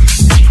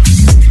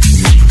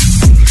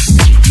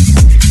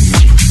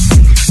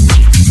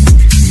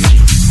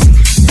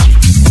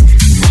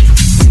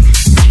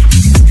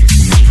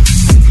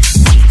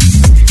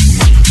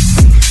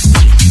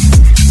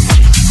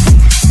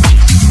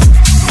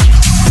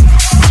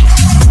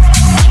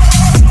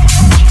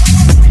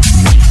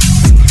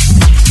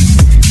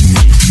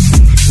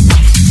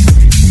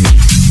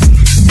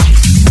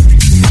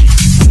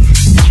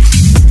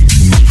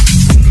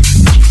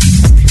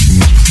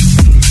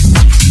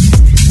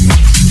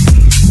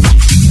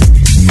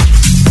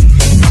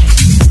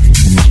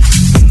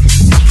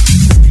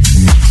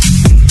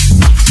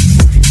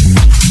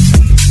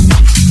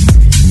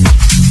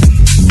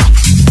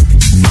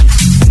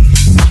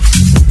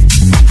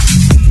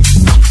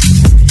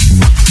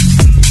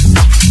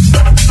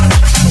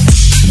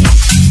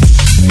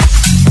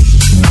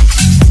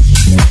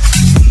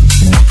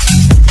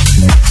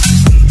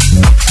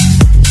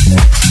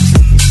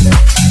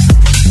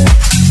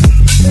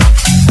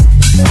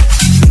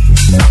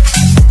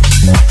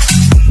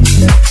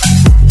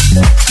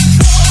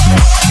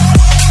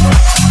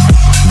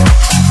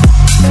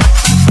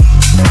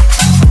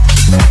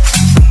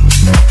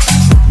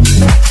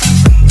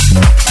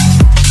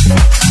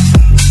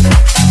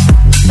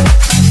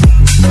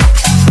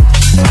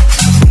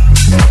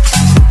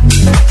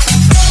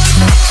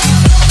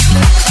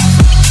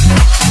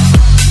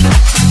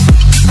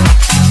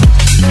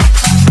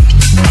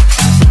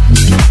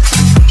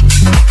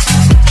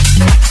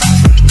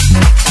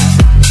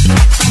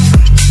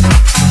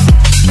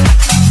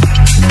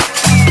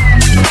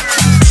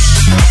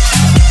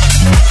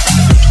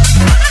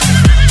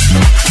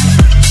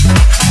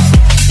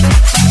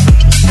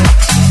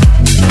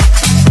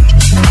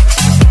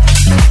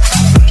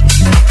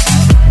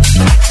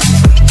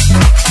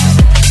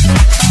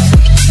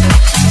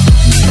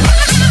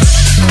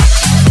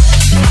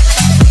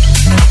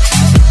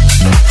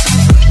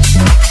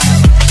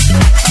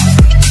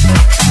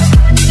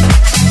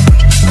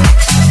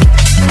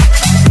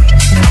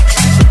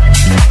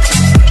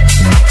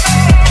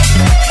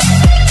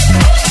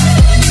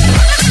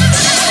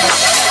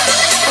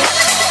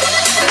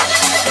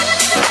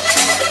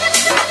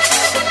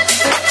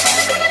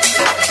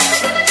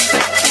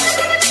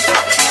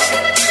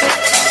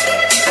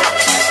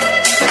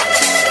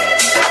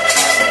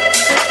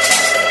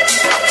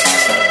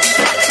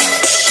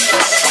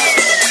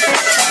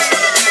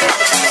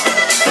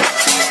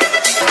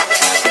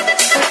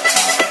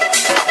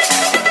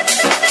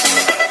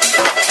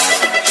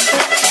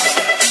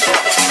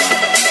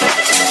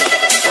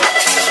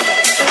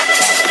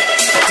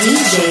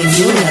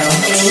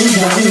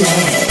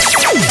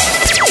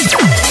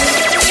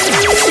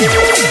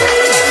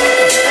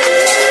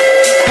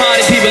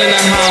 Party people in the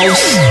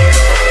house.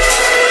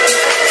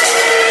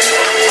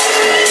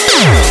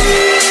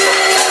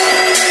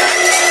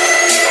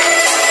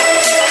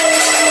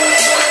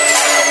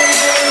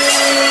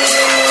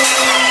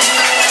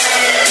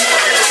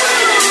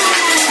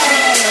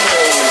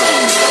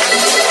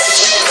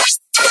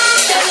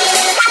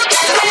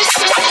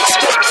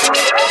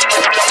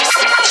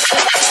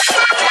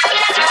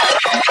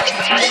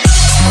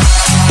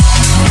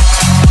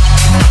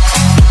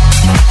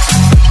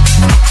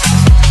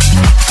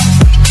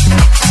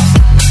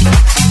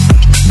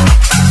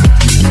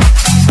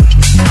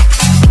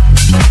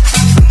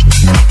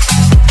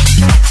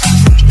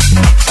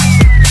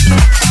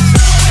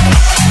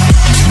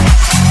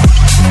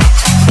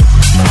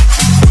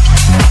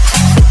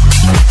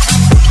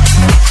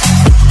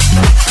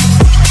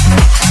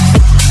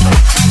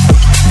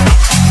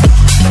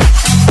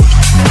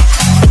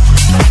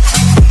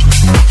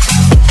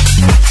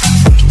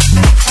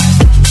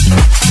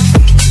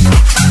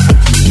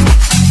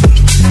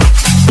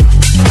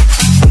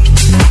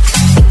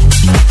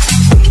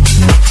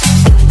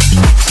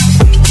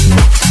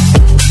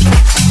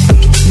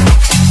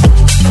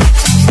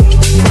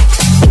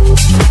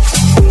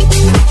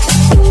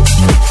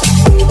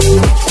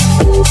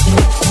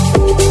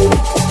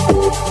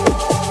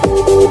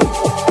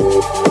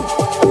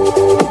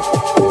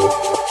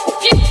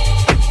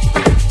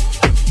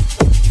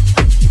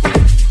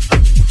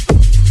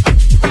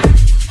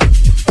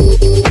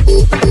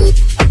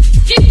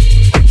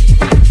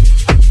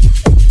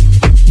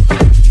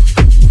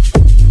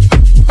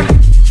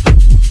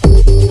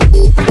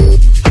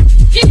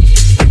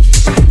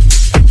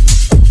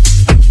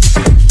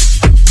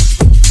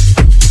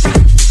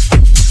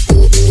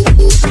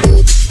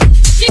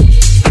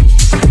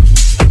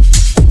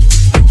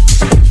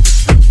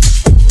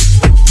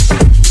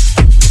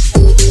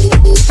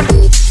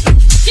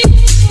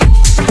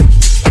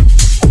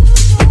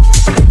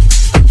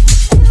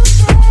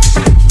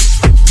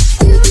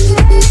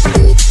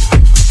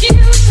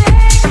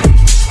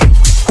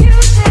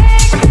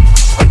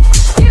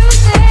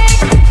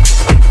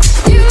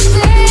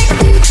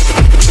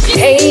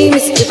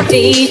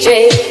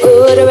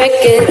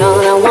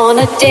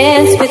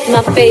 dance with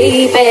my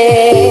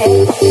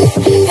baby.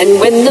 And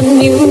when the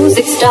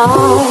music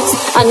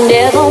starts, I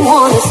never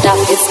wanna stop.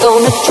 It's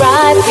gonna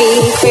drive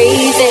me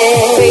crazy,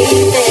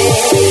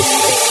 crazy.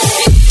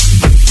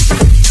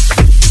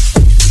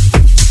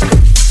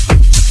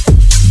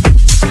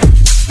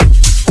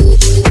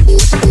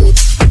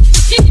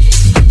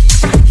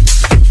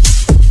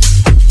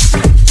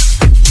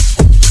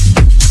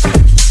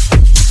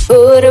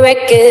 Put a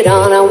record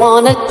on, I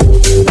wanna.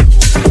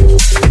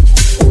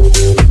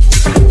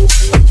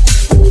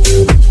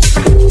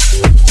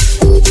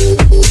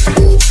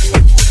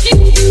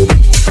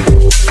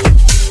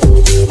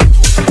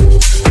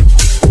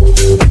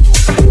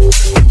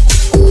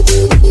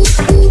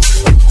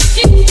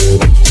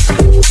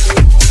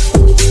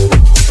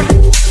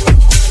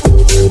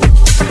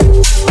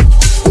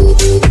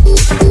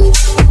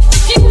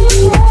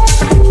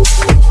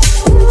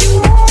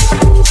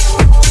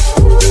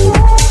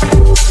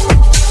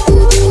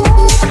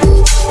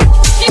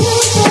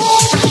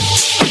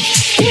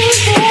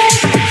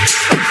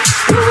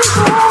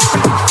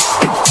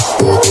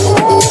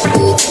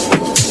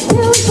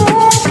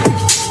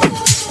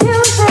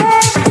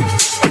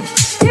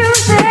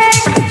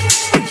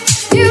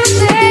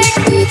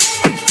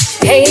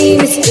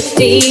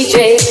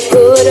 DJ,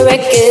 put a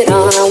record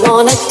on, I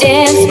wanna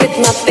dance with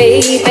my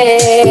baby.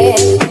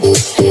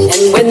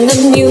 And when the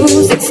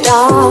music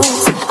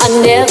starts, I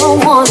never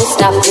wanna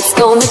stop. It's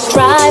gonna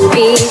drive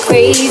me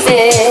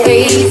crazy,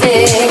 crazy,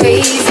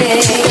 crazy, crazy,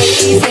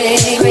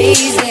 crazy,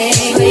 crazy,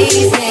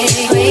 crazy, crazy,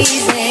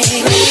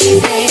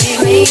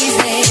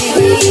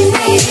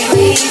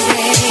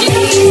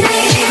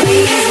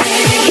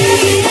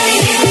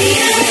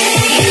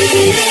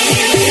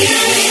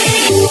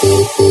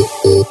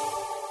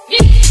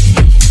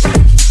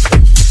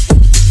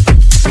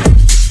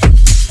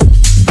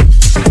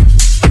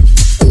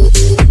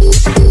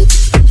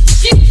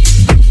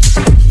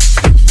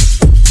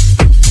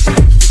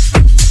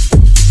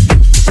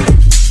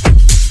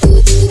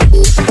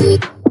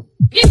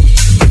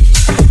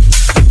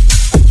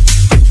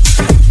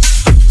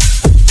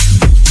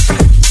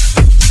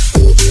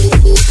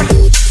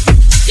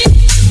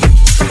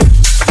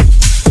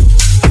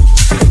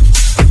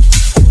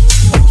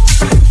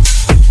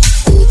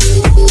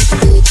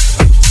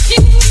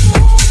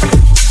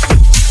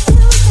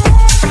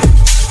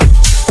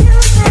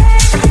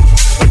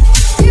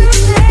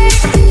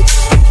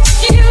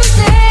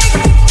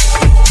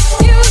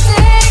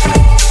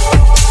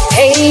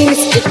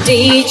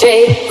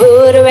 DJ,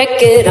 put a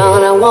record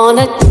on, I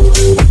wanna.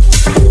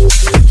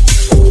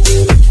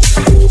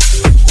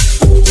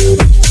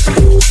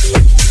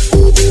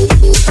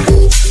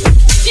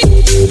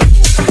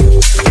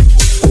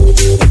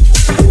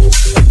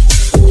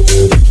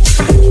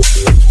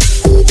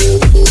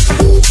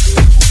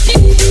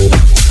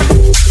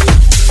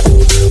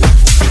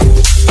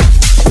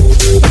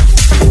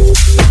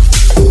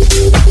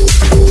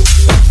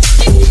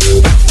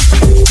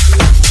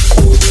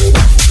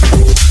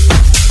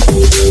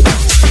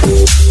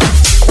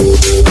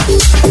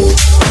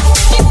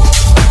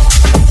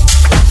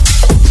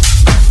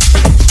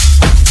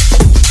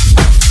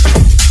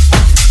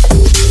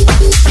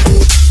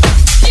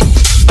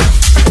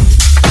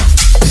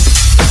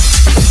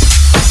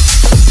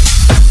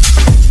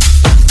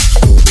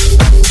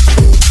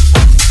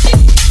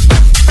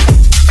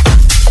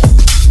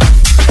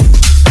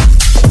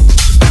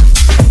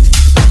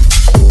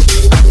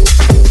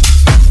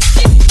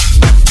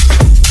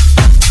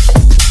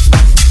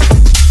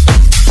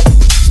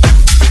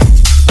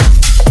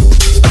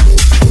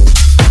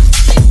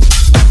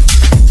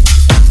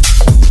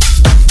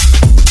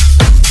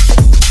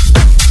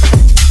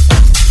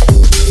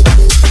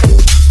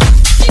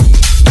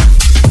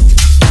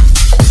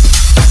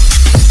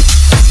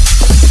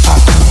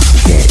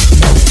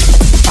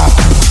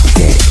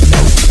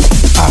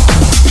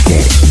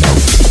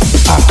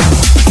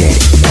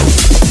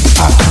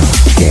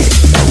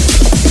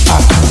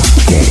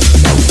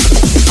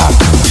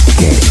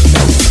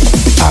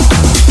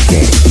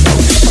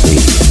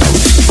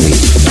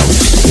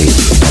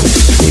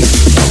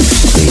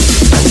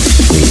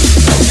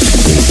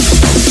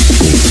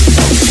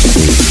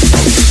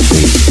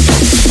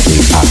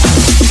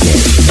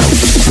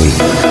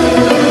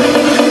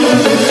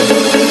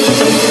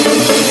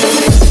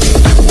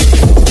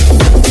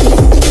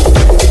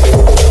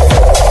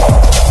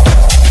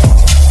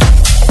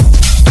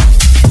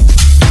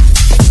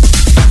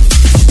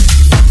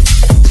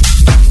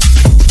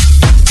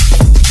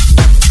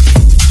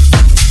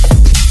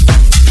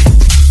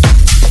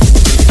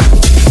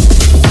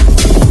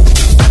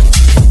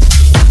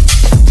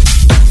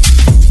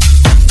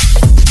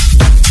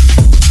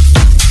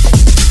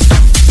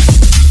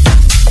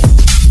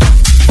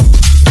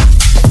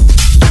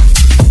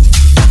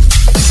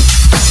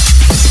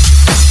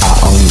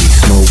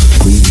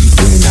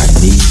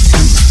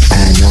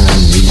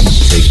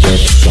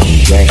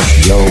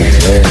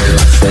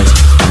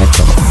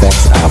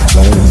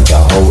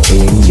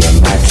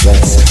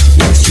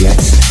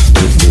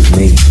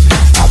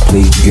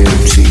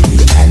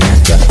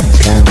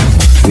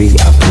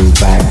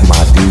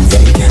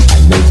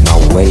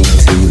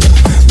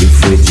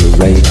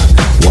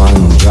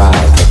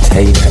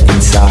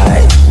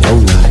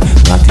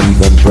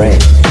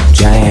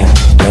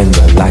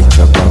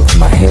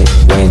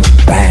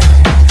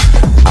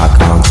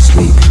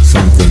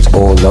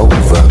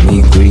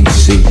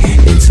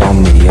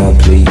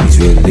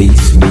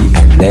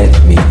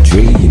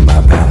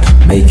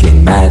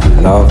 making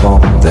mad love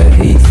on the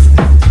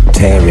heath,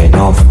 tearing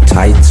off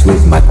tights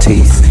with my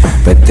teeth,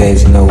 but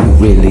there's no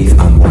relief.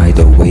 I'm wide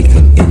awake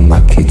and in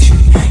my kitchen.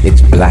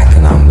 It's black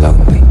and I'm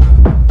lonely.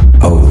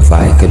 Oh, if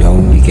I could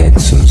only get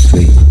some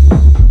sleep.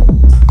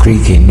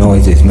 Creaking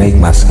noises make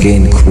my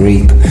skin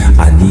creep.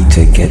 I need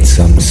to get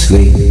some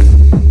sleep.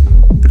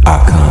 I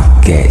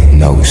can't get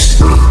no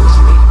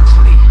sleep.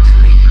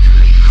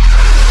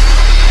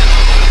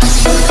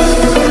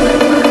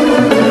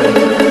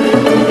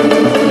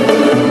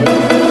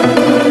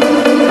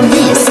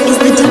 This is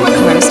the Dark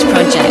Roast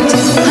Project,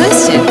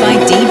 hosted by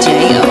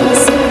DJ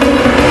Oz.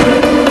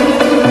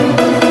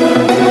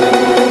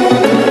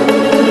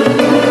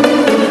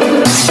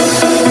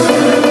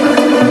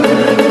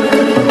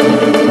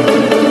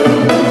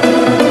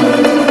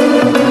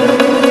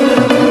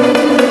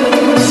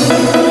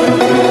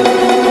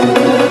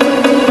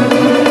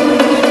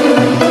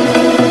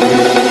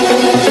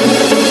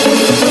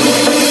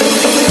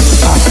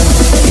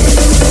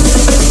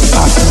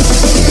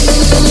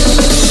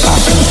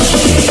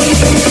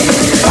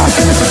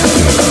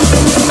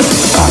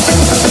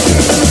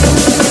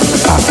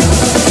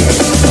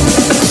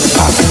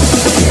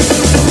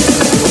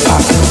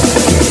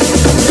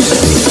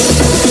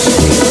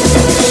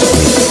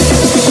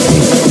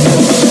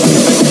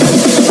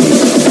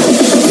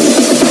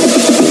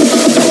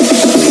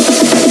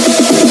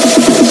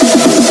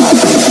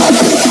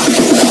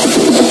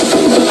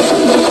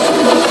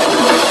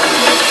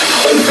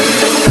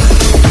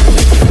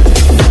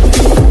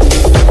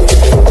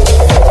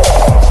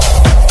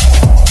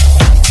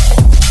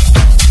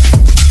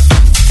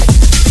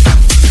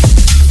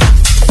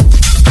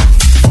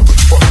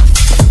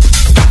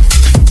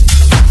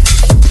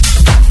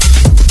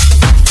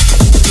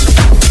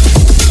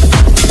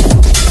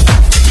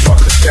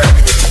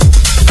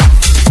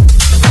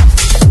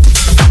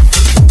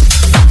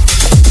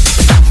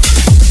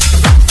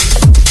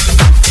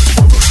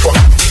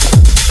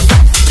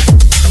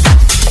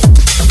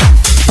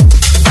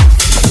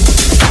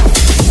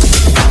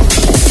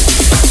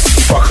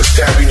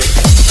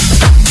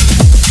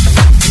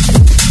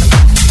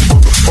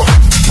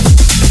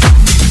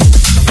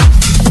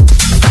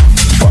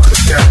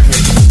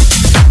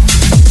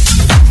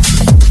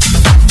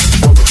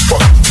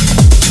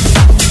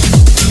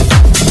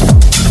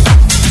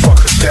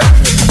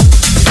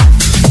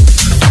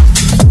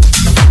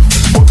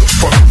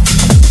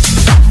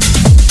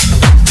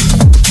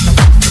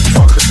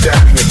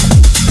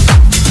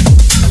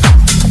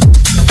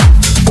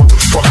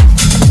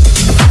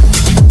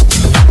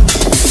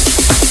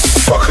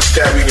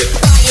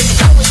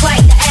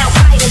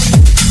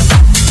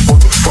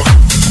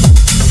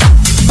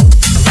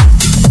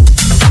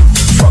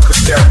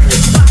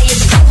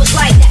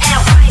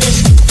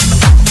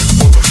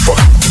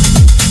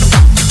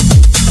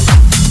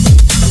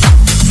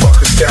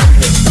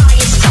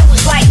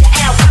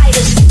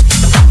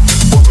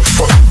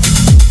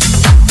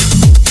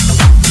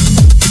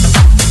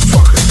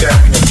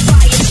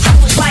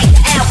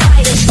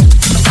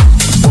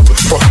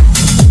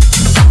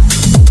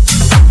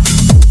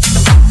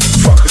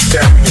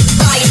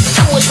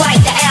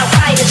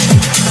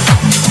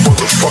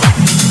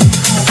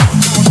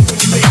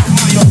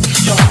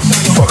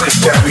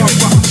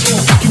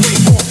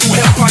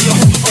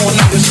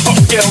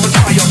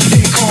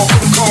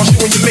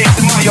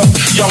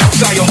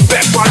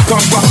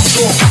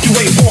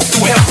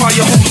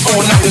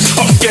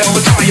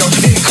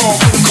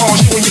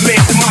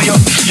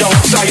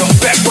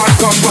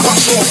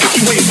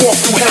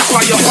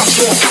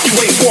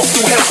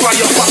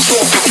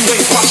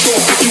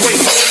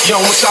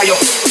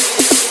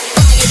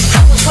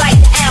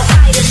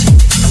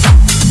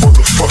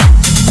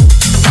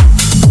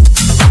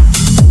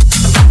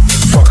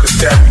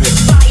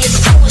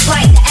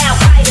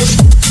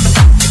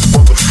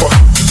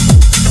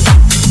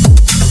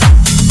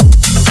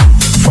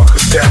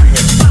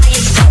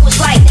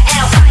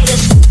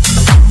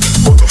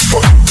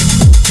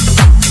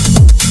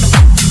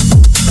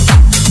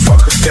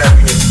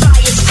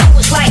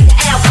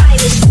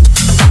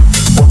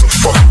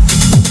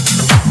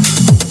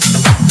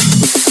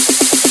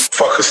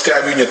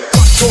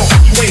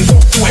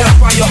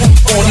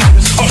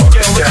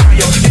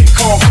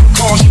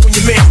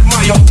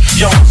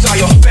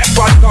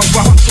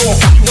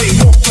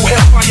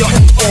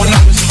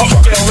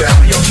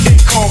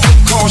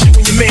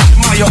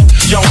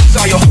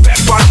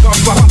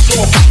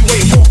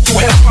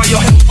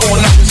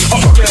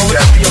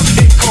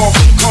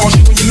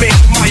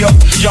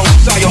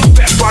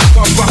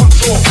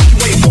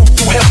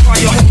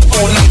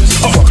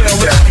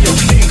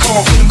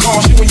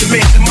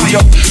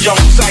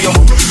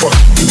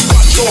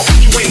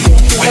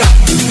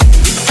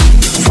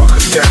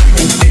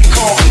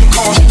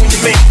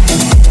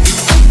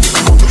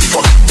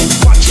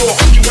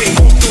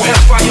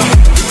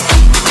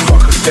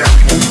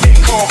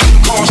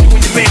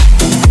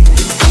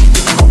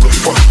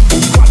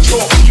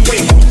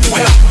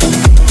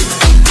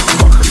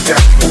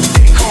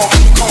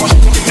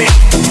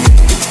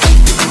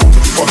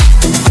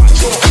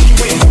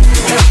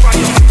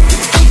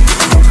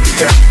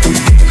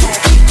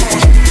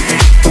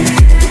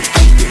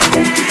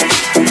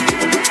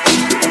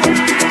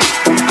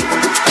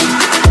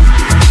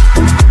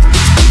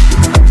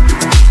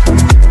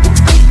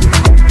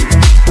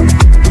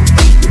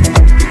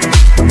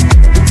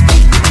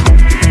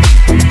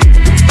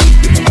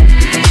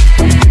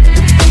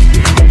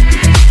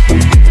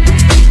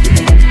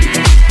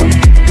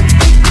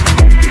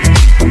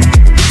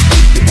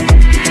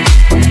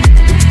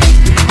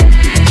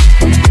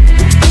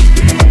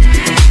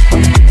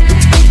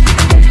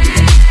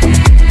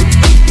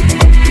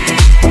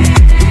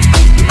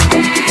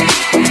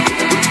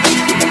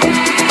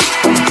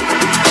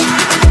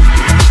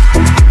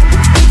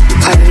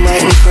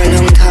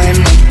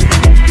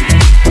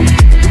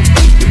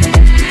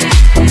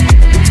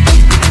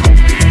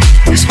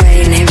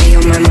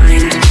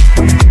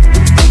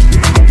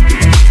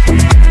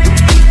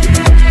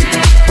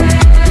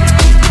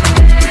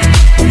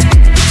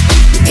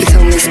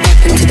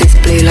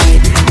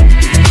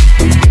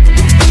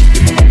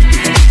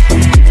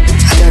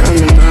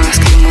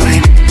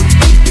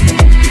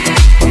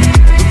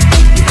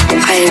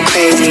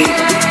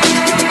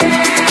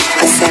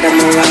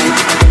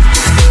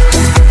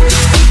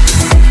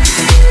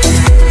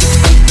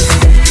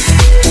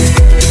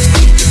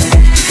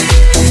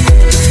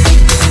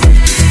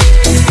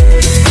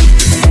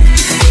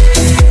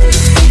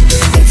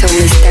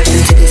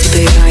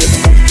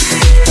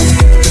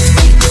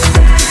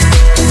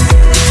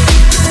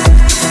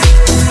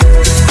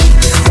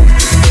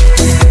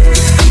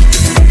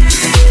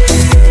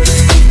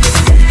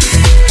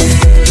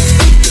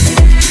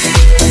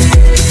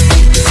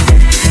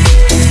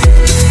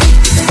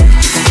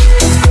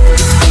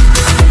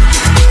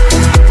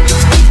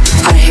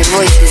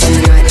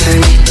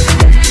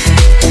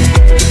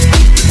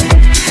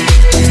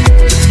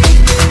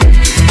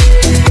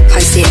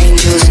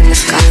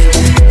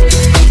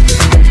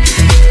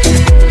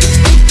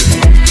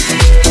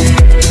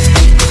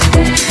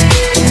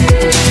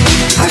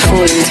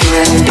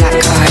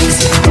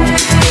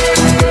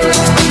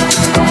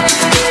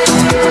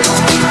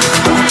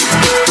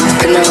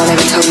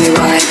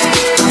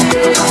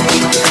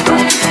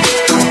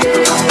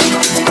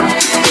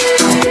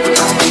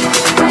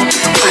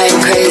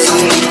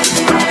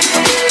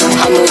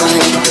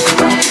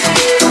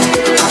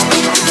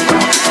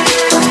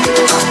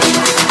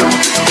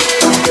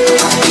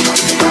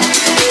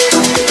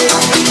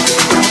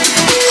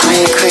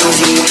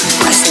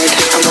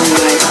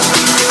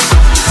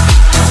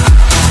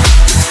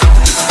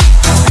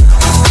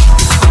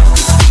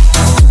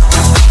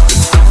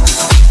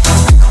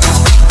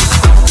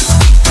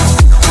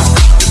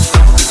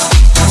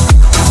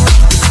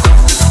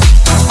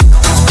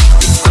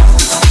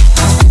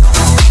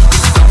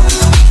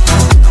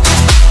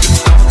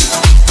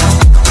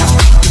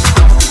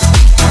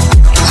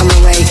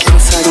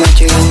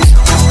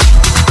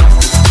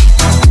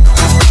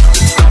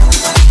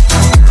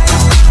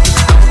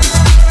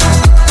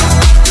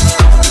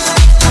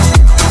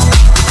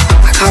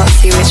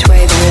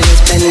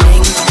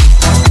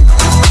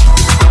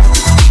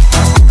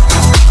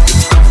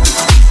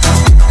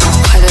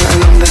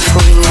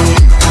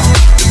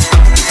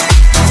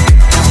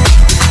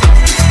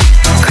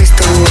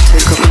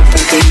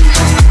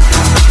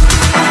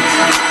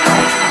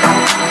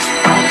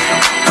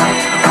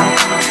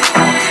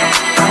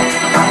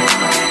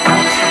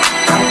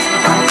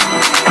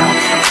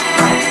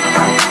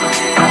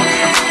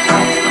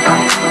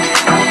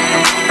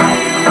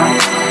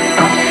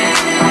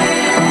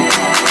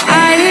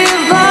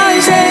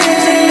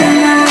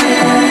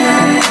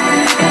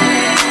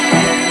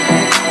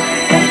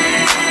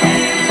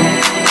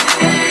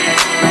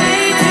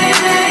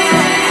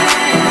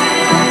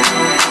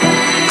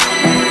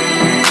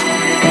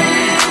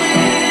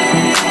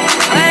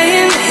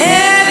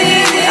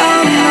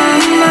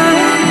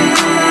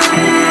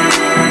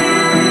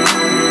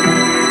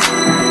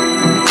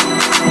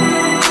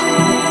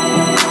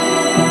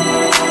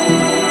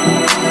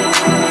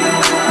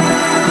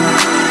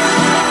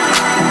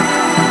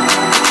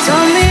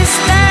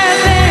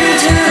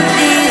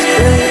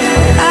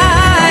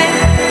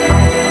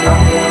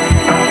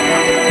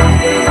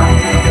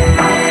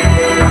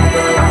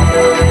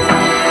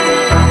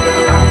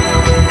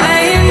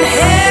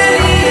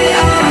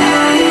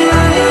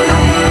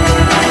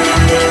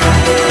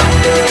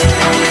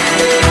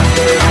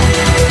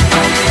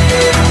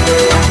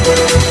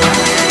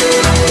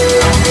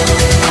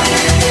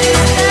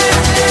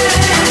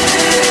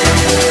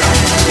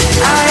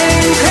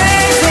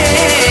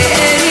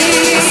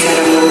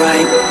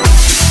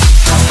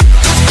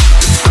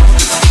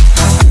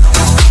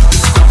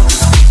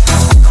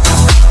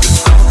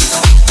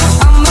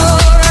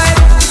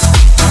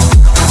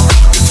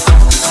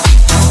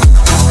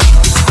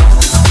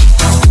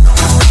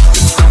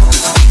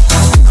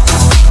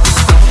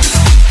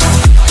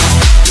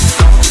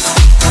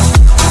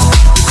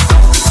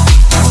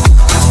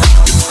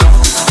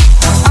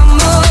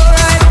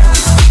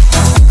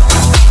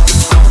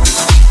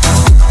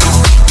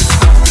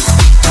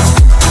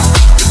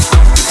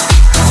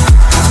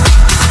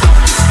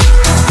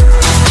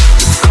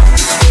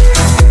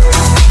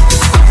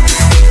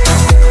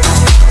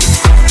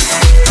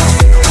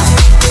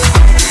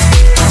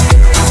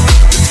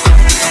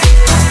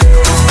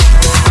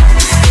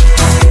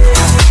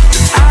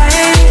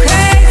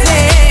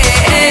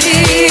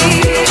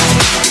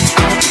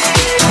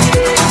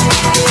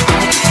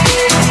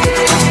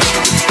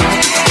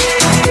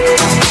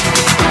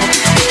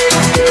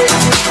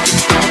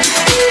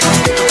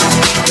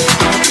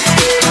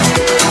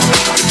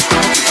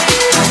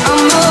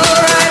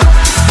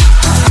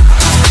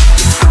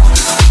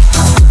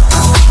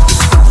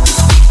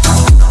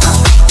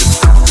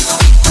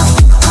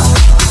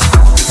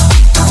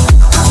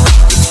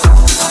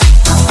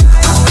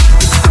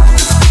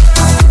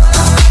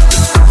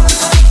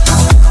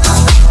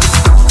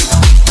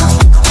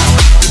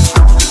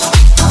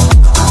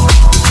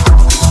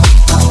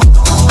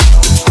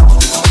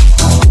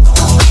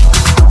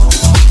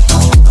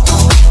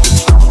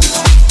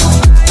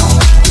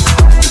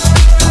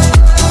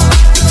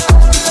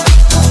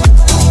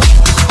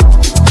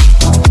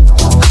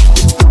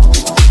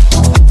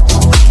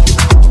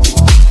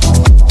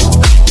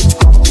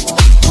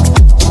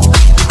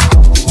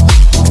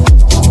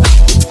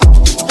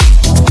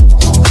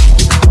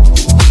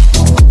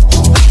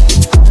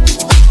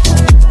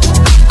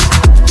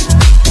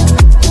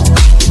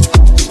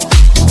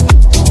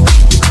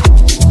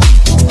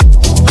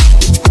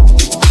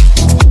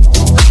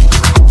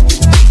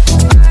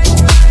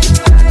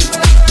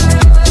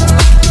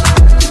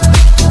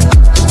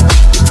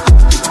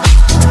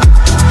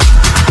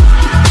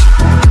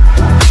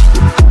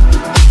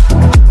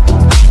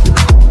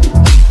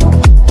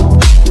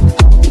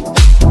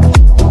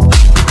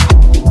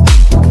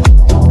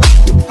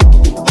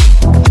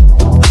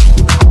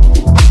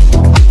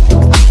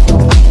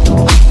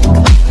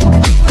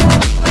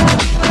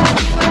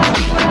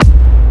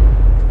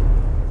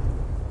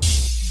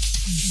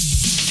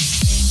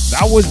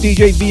 That was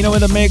DJ Vino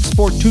in the mix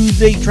for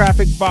Tuesday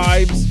Traffic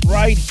Vibes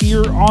right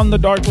here on the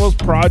Dark Roast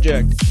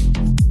Project.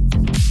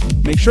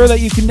 Make sure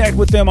that you connect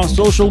with him on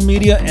social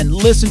media and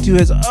listen to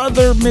his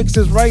other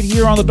mixes right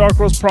here on the Dark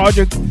Roast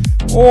Project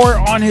or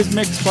on his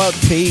Mixcloud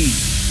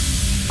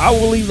page. I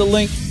will leave the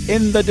link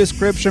in the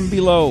description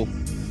below.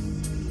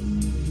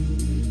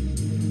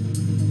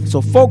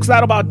 So folks,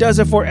 that about does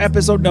it for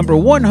episode number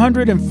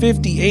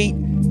 158.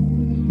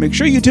 Make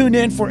sure you tune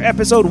in for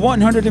episode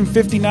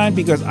 159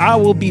 because I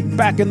will be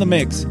back in the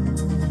mix.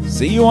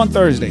 See you on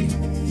Thursday.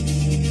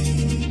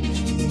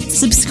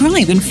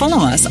 Subscribe and follow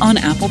us on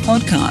Apple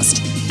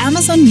Podcast,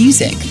 Amazon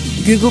Music,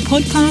 Google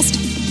Podcast,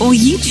 or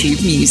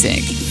YouTube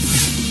Music.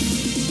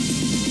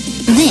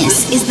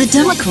 This is the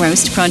Dark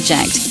Roast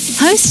Project,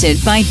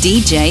 hosted by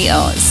DJ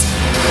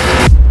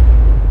Oz.